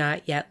have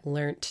not yet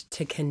learnt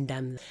to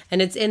condemn them.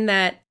 And it's in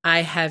that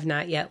I have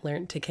not yet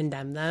learnt to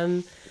condemn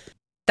them.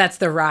 That's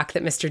the rock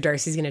that Mr.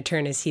 Darcy's going to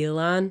turn his heel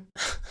on.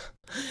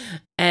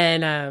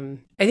 And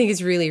I think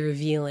it's really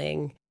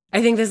revealing.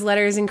 I think this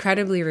letter is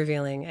incredibly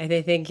revealing.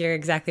 I think you're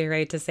exactly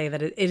right to say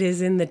that it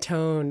is in the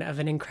tone of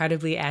an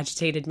incredibly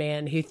agitated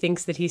man who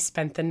thinks that he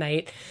spent the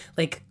night,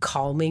 like,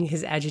 calming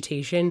his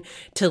agitation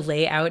to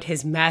lay out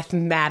his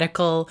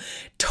mathematical,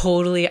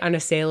 totally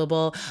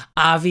unassailable,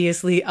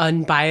 obviously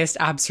unbiased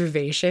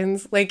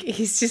observations. Like,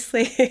 he's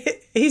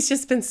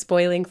just been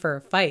spoiling for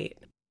a fight.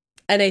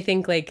 And I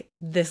think like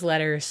this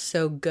letter is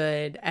so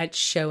good at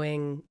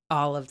showing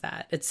all of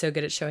that. It's so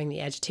good at showing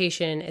the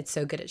agitation. It's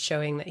so good at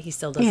showing that he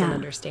still doesn't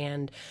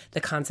understand the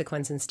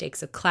consequence and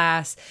stakes of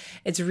class.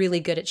 It's really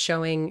good at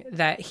showing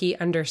that he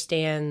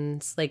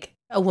understands like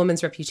a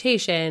woman's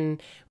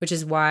reputation, which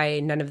is why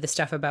none of the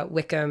stuff about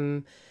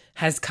Wickham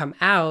has come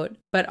out.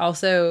 But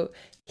also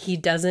he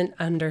doesn't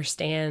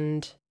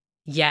understand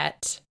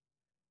yet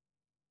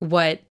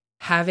what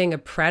having a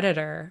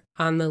predator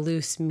on the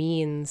loose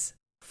means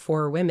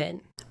for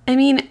women. I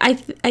mean, a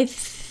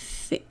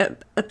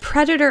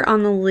predator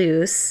on the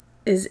loose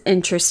is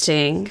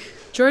interesting.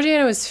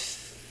 Georgiana was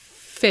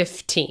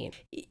 15.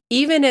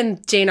 Even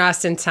in Jane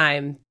Austen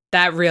time,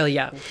 that real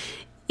young.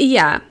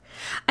 Yeah.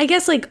 I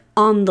guess like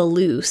on the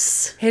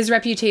loose. His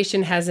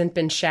reputation hasn't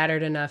been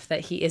shattered enough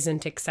that he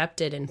isn't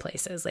accepted in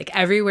places. Like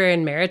everywhere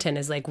in Meryton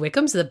is like,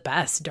 Wickham's the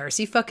best.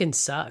 Darcy fucking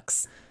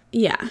sucks.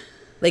 Yeah.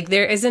 Like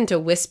there isn't a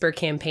whisper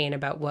campaign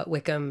about what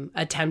Wickham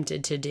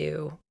attempted to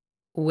do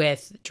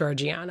with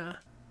Georgiana.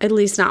 At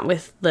least not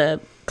with the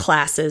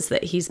classes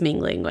that he's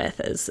mingling with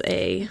as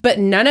a... But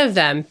none of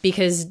them,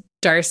 because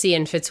Darcy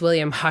and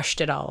Fitzwilliam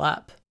hushed it all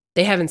up.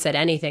 They haven't said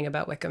anything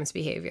about Wickham's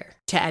behavior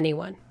to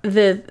anyone.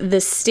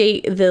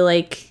 The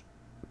like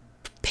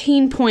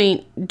pain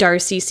point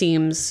Darcy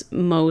seems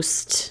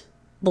most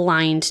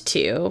blind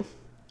to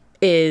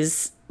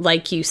is,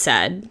 like you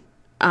said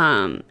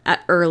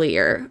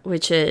earlier,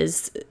 which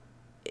is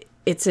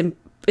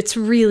it's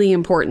really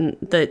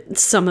important that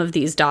some of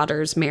these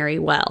daughters marry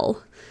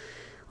well.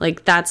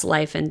 Like, that's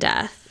life and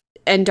death.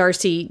 And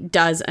Darcy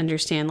does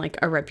understand, like,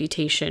 a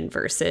reputation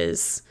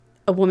versus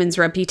a woman's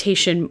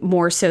reputation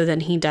more so than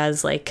he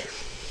does, like,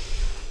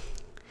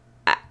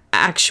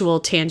 actual,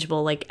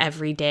 tangible, like,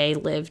 everyday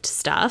lived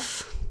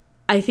stuff.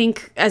 I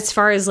think as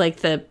far as, like,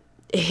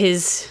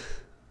 his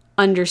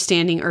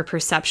understanding or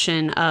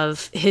perception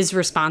of his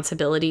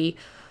responsibility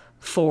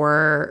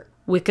for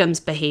Wickham's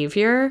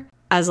behavior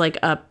as, like,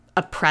 a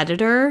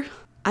predator,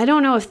 I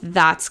don't know if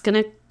that's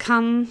going to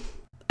come...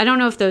 I don't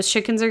know if those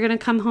chickens are going to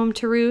come home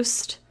to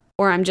roost,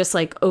 or I'm just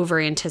like over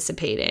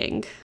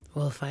anticipating.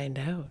 We'll find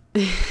out.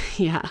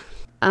 Yeah.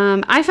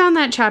 I found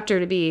that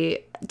chapter to be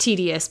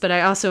tedious, but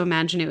I also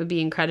imagine it would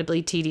be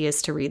incredibly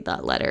tedious to read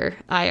that letter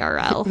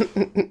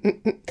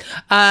IRL.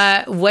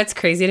 What's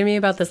crazy to me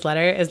about this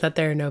letter is that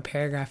there are no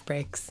paragraph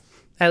breaks.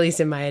 At least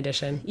in my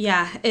edition.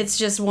 Yeah, it's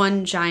just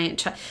one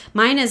giant...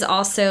 Mine is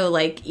also,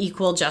 like,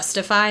 equal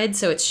justified,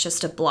 so it's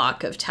just a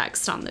block of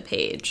text on the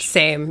page.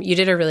 Same. You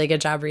did a really good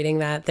job reading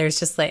that. There's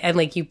just, like... And,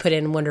 like, you put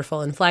in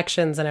wonderful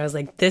inflections, and I was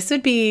like, this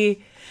would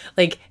be...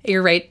 Like,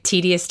 you're right,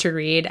 tedious to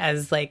read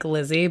as, like,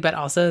 Lizzie, but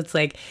also it's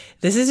like,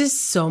 this is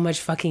just so much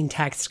fucking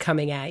text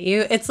coming at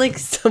you. It's like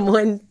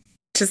someone...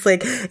 Just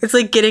like, it's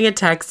like getting a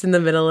text in the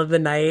middle of the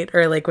night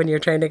or like when you're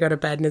trying to go to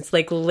bed and it's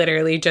like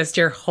literally just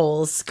your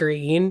whole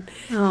screen.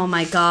 Oh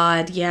my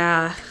God,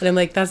 yeah. And I'm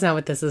like, that's not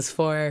what this is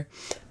for.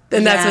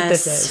 And that's what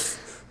this is.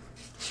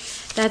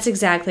 That's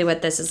exactly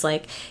what this is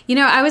like. You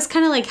know, I was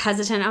kind of like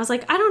hesitant. I was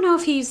like, I don't know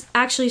if he's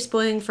actually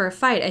spoiling for a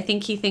fight. I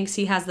think he thinks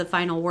he has the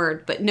final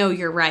word. But no,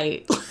 you're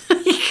right.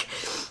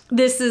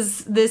 This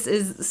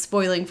is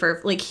spoiling for,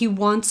 like, he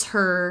wants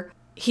her...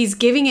 He's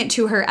giving it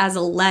to her as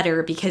a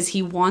letter because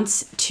he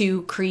wants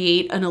to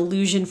create an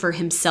illusion for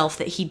himself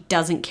that he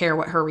doesn't care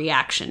what her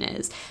reaction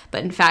is.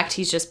 But in fact,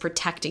 he's just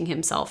protecting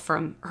himself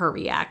from her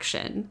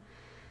reaction.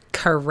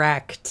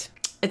 Correct.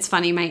 It's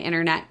funny, my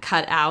internet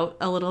cut out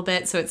a little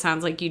bit, so it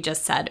sounds like you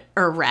just said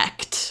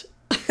erect.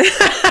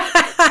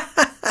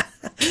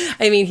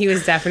 I mean, he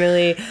was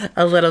definitely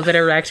a little bit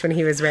erect when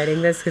he was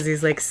writing this because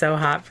he's like so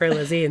hot for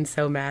Lizzie and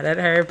so mad at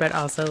her, but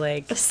also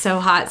like... So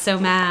hot, so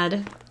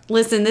mad.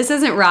 Listen, this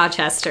isn't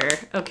Rochester,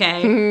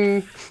 okay?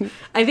 Mm-hmm.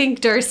 I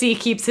think Darcy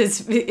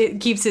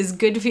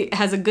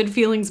has a good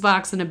feelings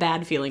box and a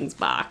bad feelings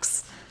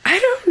box. I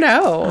don't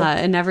know.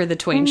 And never the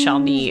twain shall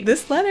meet.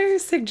 This letter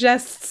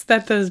suggests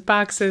that those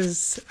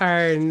boxes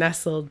are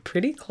nestled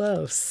pretty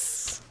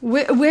close.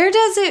 Where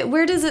does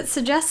it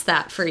suggest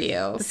that for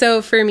you?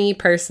 So for me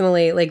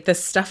personally, like the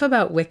stuff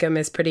about Wickham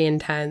is pretty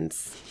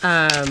intense.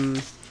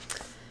 And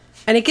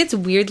it gets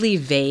weirdly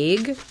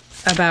vague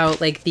about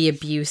like the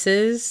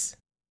abuses.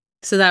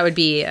 So that would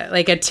be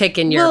like a tick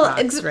in your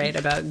box, right?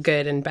 About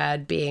good and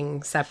bad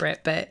being separate.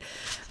 But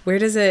where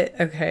does it?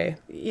 Okay.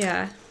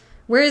 Yeah.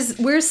 Where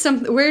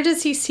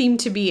does he seem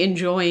to be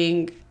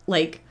enjoying,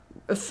 like,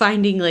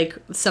 finding like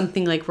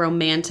something like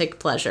romantic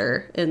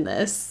pleasure in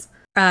this?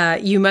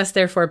 You must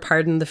therefore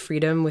pardon the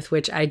freedom with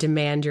which I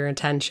demand your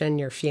attention,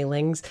 your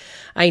feelings.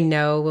 I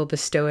know will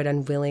bestow it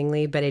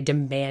unwillingly, but I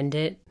demand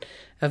it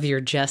of your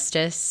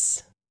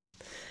justice.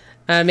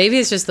 Maybe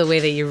it's just the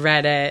way that you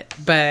read it,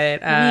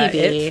 but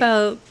it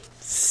felt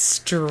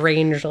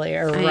strangely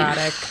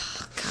erotic.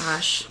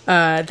 Gosh.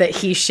 That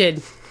he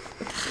should...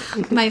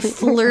 My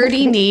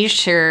flirty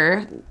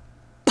nature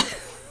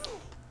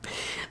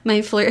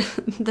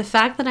The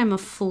fact that I'm a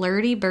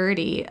flirty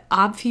birdie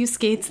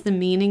obfuscates the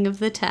meaning of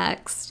the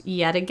text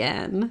yet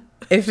again.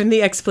 If in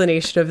the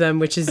explanation of them,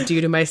 which is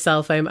due to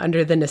myself, I am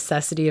under the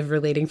necessity of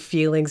relating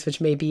feelings which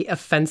may be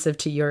offensive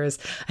to yours,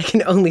 I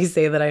can only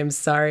say that I am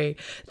sorry.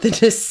 The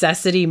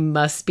necessity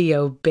must be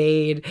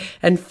obeyed,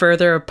 and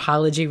further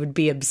apology would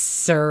be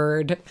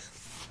absurd.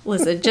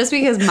 Listen, just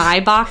because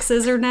my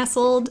boxes are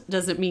nestled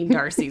doesn't mean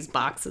Darcy's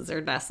boxes are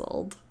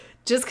nestled.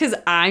 Just because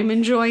I'm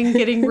enjoying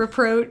getting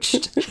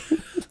reproached.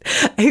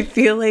 I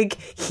feel like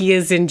he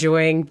is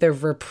enjoying the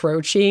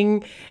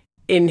reproaching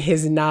in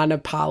his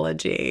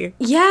non-apology.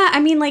 Yeah, I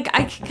mean, like,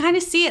 I can kind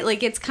of see it.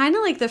 Like, it's kind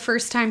of like the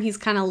first time he's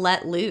kind of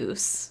let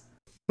loose.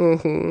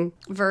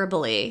 Mm-hmm.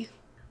 Verbally.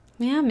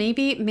 Yeah,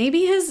 maybe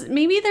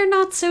they're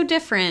not so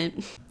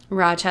different.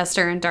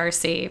 Rochester and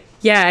Darcy.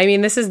 Yeah, I mean,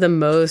 this is the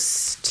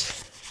most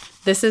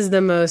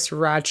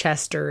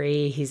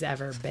Rochester-y he's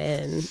ever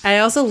been. I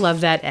also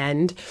love that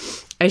end.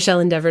 I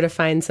shall endeavor to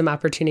find some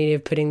opportunity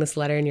of putting this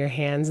letter in your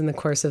hands in the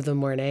course of the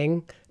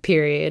morning,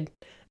 period.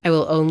 I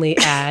will only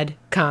add,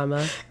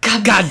 comma,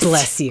 God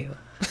bless you.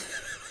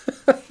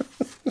 God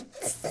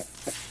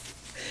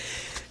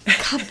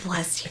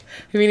bless you.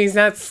 I mean, he's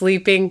not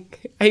sleeping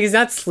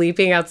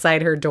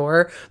outside her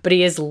door, but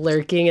he is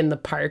lurking in the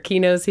park he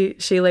knows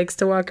she likes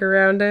to walk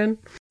around in.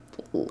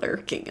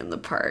 Lurking in the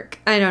park.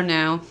 I don't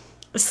know.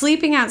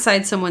 Sleeping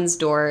outside someone's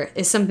door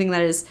is something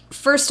that is,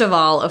 first of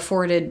all,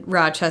 afforded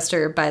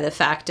Rochester by the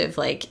fact of,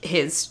 like,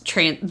 his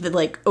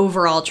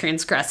overall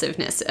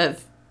transgressiveness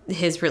of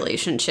his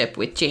relationship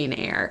with Jane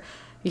Eyre,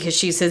 because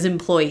she's his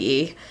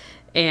employee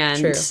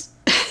and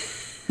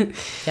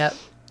yep,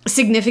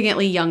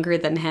 significantly younger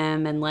than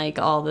him and, like,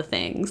 all the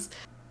things.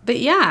 But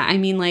yeah, I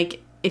mean,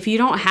 like, if you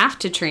don't have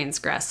to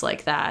transgress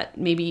like that,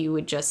 maybe you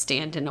would just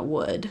stand in a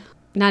wood.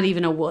 Not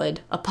even a wood,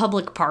 a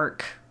public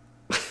park.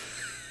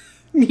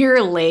 Near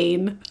a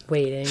lane.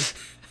 Waiting.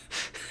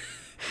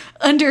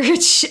 Under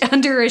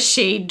a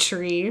shade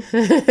tree.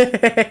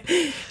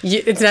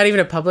 It's not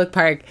even a public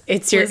park.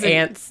 It's your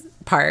aunt's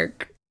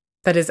park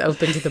that is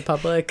open to the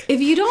public.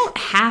 If you don't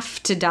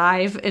have to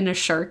dive in a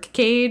shark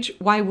cage,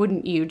 why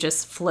wouldn't you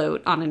just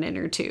float on an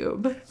inner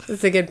tube?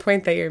 That's a good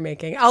point that you're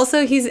making.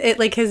 Also,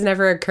 it has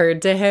never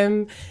occurred to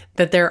him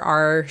that there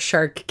are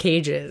shark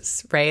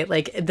cages, right?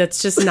 Like,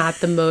 that's just not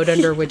the mode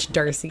under which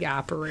Darcy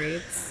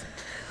operates.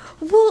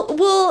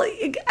 Well,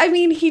 I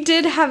mean, he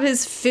did have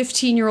his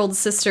 15-year-old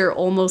sister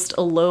almost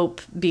elope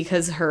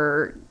because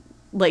her,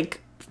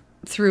 like,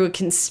 through a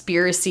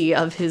conspiracy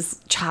of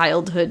his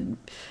childhood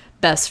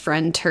best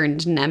friend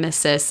turned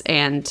nemesis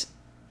and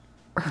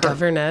her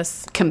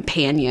governess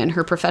companion,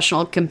 her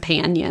professional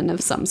companion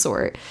of some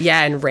sort.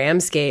 Yeah, in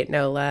Ramsgate,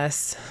 no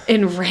less.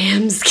 In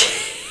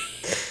Ramsgate.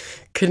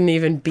 Couldn't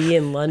even be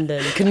in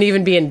London. Couldn't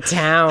even be in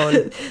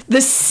town.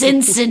 The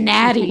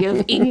Cincinnati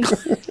of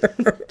England.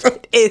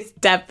 It's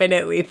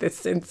definitely the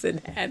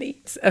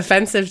Cincinnati. It's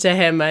offensive to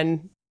him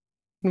on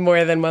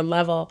more than one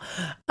level.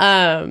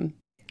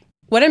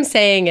 What I'm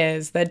saying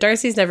is that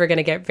Darcy's never going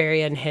to get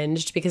very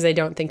unhinged because I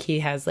don't think he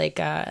has like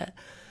a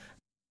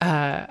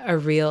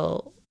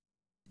real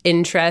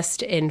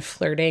interest in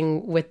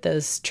flirting with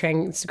those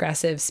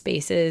transgressive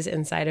spaces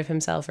inside of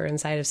himself or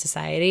inside of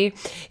society.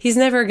 He's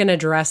never going to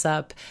dress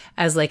up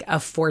as like a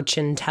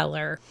fortune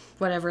teller.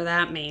 Whatever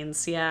that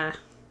means, yeah.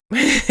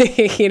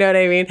 You know what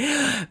I mean?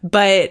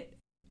 But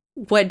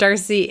what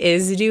Darcy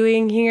is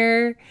doing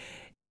here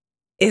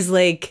is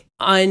like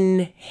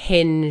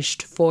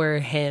unhinged for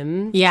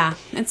him. Yeah,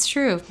 it's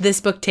true.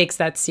 This book takes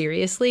that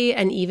seriously,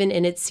 and even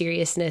in its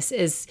seriousness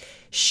is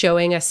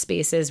showing us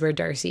spaces where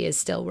Darcy is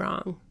still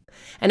wrong.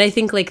 And I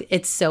think like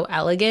it's so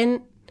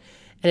elegant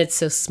and it's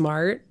so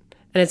smart.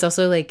 And it's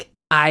also like,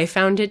 I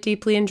found it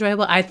deeply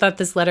enjoyable. I thought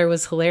this letter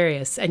was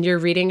hilarious. And your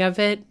reading of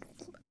it,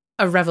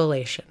 a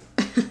revelation.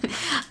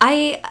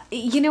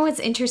 You know what's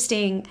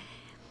interesting?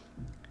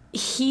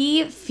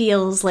 He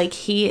feels like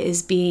he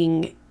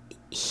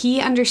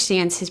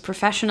understands his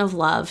profession of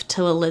love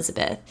to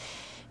Elizabeth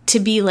to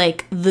be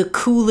like the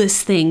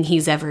coolest thing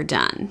he's ever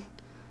done.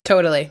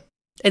 Totally.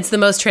 It's the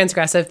most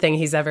transgressive thing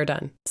he's ever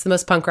done. It's the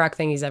most punk rock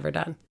thing he's ever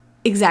done.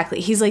 Exactly.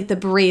 He's like the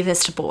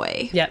bravest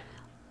boy. Yep.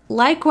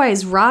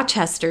 Likewise,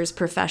 Rochester's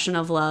profession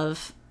of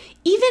love,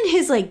 even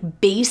his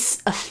like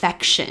base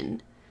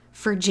affection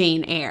for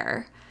Jane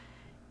Eyre,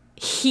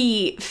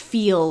 he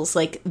feels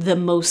like the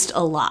most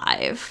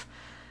alive.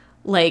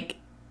 Like,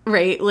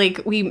 right?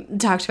 Like we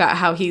talked about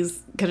how he's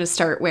going to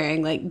start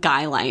wearing like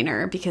guy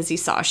liner because he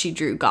saw she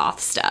drew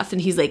goth stuff.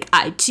 And he's like,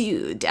 I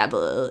too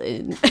dabble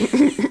in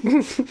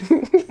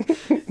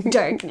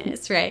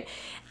darkness, right?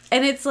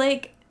 And it's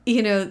like,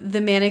 you know,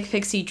 the manic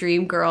pixie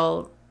dream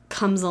girl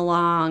comes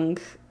along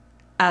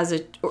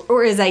as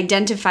or is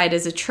identified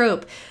as a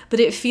trope, but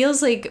it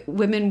feels like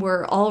women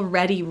were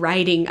already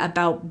writing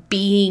about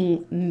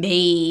being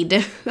made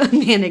a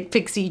manic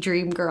pixie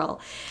dream girl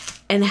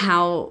and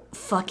how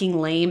fucking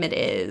lame it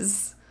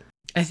is.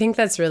 I think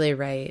that's really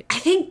right. I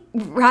think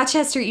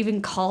Rochester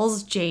even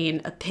calls Jane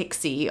a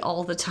pixie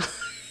all the time.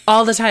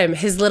 All the time.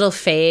 His little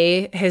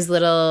fae, his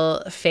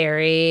little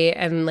fairy,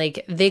 and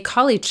like they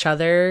call each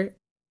other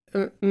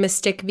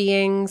mystic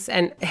beings,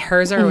 and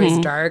hers are always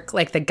dark,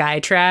 like the guy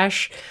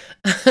trash.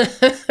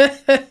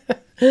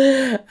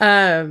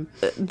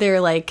 Their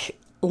like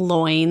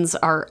loins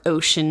are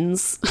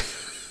oceans.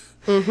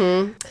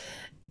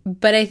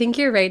 But I think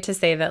you're right to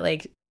say that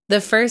like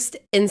the first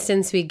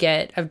instance we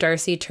get of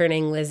Darcy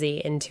turning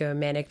Lizzie into a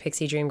manic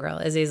pixie dream girl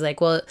is he's like,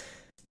 well,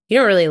 you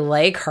don't really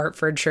like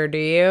Hertfordshire, do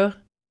you?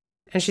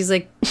 And she's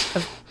like,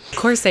 of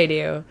course I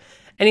do.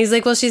 And he's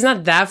like, well, she's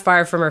not that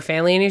far from her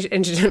family. And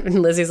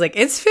Lizzie's like,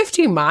 it's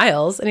 50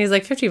 miles. And he's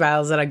like, 50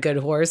 miles on a good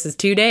horse is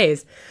 2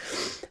 days.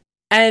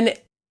 And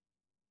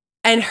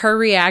her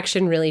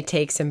reaction really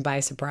takes him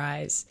by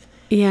surprise.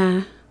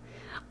 Yeah.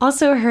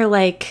 Also, her,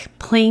 like,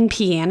 playing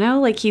piano,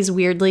 like, he's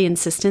weirdly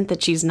insistent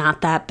that she's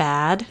not that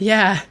bad.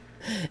 Yeah.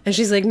 And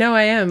she's like, no,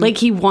 I am. Like,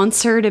 he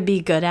wants her to be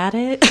good at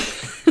it.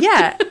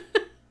 Yeah.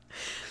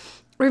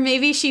 Or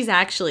maybe she's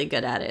actually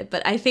good at it.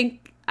 But I think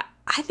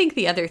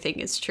the other thing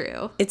is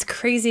true. It's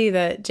crazy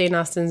that Jane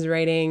Austen's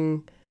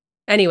writing...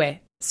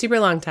 Anyway, super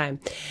long time.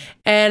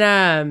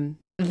 And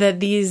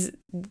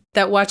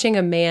that watching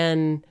a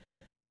man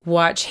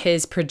watch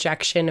his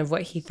projection of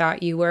what he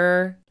thought you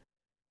were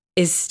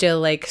is still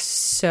like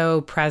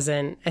so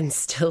present and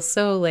still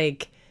so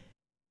like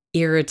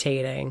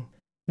irritating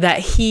that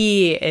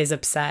he is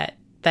upset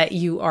that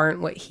you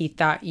aren't what he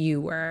thought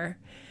you were.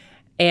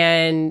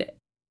 And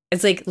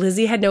it's like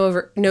Lizzie had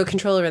no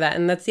control over that.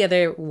 And that's the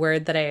other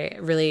word that I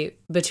really,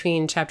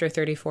 between chapter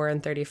 34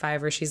 and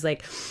 35, where she's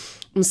like,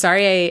 I'm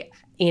sorry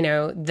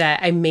that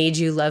I made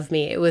you love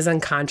me. It was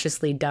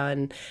unconsciously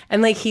done.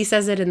 And like he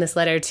says it in this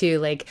letter too,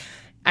 like,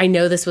 I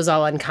know this was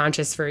all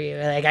unconscious for you.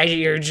 Like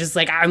you're just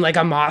like, I'm like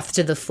a moth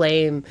to the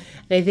flame.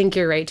 And I think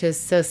you're right to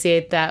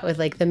associate that with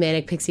like the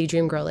manic pixie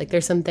dream girl. Like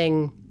there's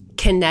something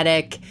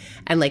kinetic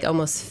and like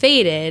almost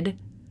faded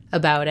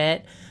about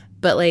it.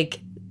 But like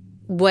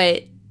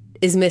what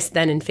is missed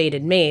then in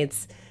Fated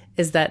Mates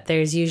is that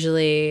there's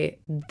usually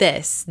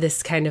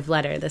this kind of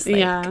letter, this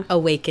like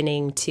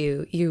awakening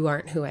to you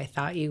aren't who I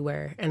thought you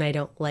were. And I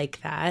don't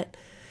like that.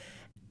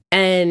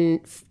 And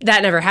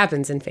that never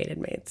happens in Fated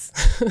Mates.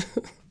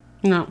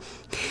 No.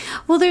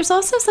 Well, there's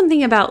also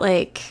something about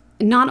like,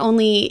 not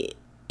only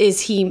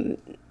is the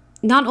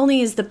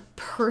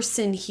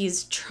person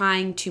he's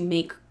trying to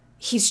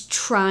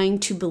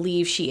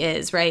believe she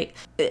is, right?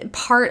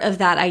 Part of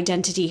that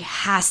identity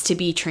has to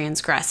be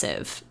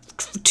transgressive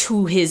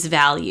to his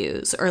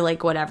values or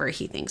like whatever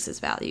he thinks his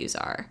values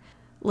are.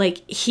 Like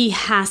he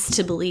has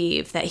to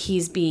believe that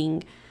he's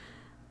being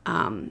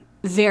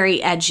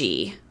very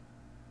edgy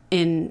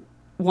in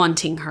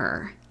wanting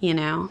her, you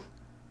know?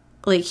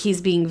 Like he's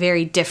being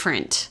very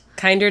different.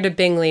 Kinder to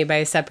Bingley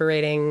by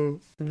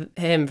separating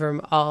him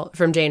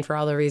from Jane for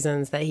all the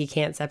reasons that he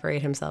can't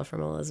separate himself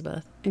from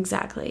Elizabeth.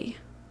 Exactly.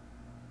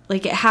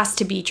 Like it has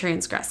to be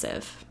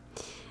transgressive.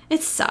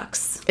 It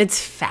sucks.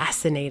 It's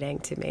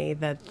fascinating to me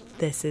that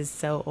this is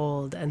so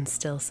old and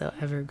still so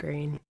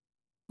evergreen.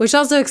 Which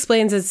also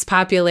explains its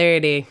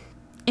popularity.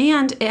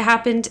 And it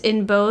happened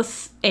in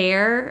both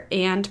Air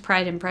and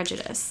Pride and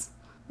Prejudice.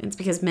 It's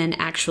because men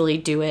actually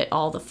do it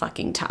all the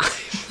fucking time.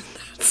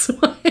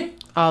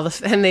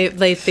 And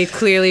they've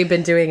clearly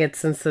been doing it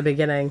since the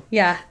beginning.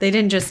 Yeah, they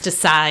didn't just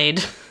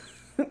decide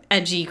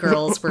edgy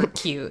girls were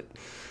cute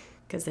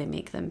because they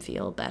make them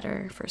feel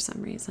better for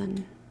some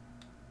reason,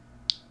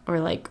 or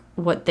like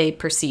what they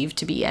perceive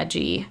to be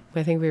edgy.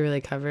 I think we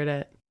really covered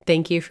it.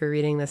 Thank you for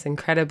reading this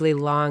incredibly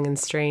long and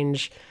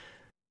strange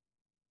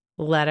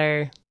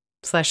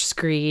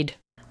letter/screed.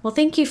 Well,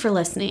 thank you for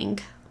listening,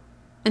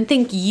 and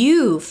thank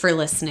you for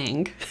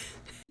listening,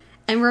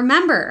 and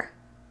remember.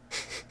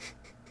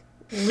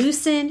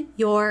 Loosen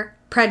your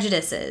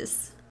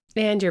prejudices.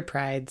 And your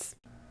prides.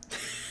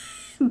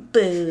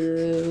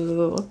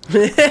 Boo.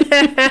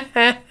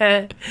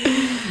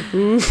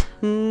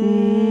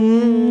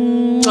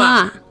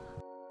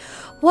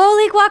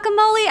 Woly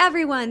guacamole,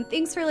 everyone.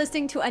 Thanks for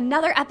listening to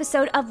another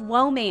episode of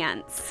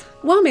Womance.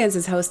 Womance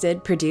is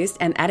hosted, produced,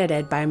 and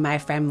edited by my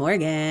friend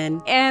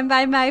Morgan. And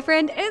by my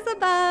friend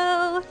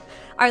Isabel.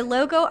 Our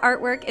logo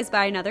artwork is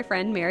by another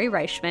friend, Mary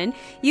Reichman.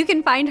 You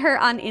can find her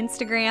on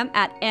Instagram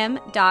at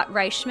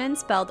m.reichman,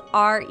 spelled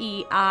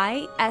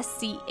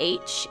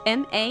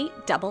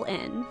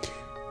REISCHMANN.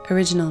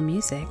 Original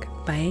music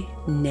by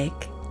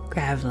Nick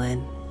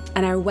Gravlin.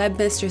 And our web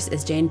mistress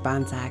is Jane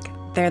Bonsack.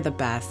 They're the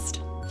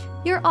best.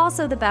 You're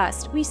also the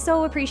best. We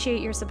so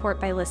appreciate your support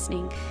by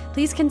listening.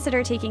 Please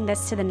consider taking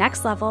this to the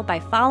next level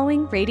by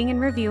following, rating, and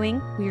reviewing.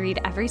 We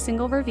read every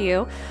single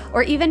review.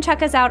 Or even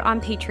check us out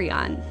on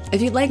Patreon.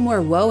 If you'd like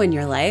more woe in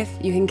your life,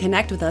 you can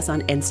connect with us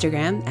on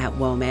Instagram at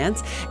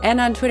Womance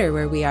and on Twitter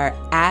where we are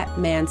at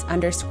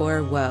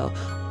 @mance_woe.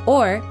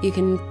 Or you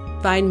can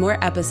find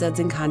more episodes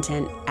and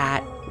content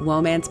at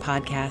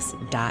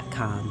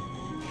womancepodcast.com.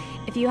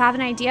 If you have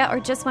an idea or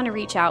just want to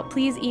reach out,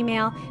 please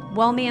email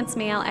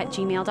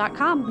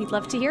womancemail@gmail.com. We'd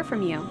love to hear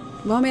from you.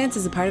 Romance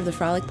is a part of the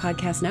Frolic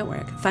Podcast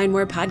Network. Find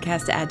more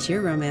podcasts to add to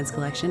your romance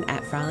collection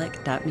at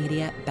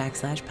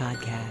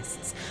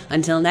frolic.media/podcasts.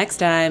 Until next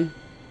time.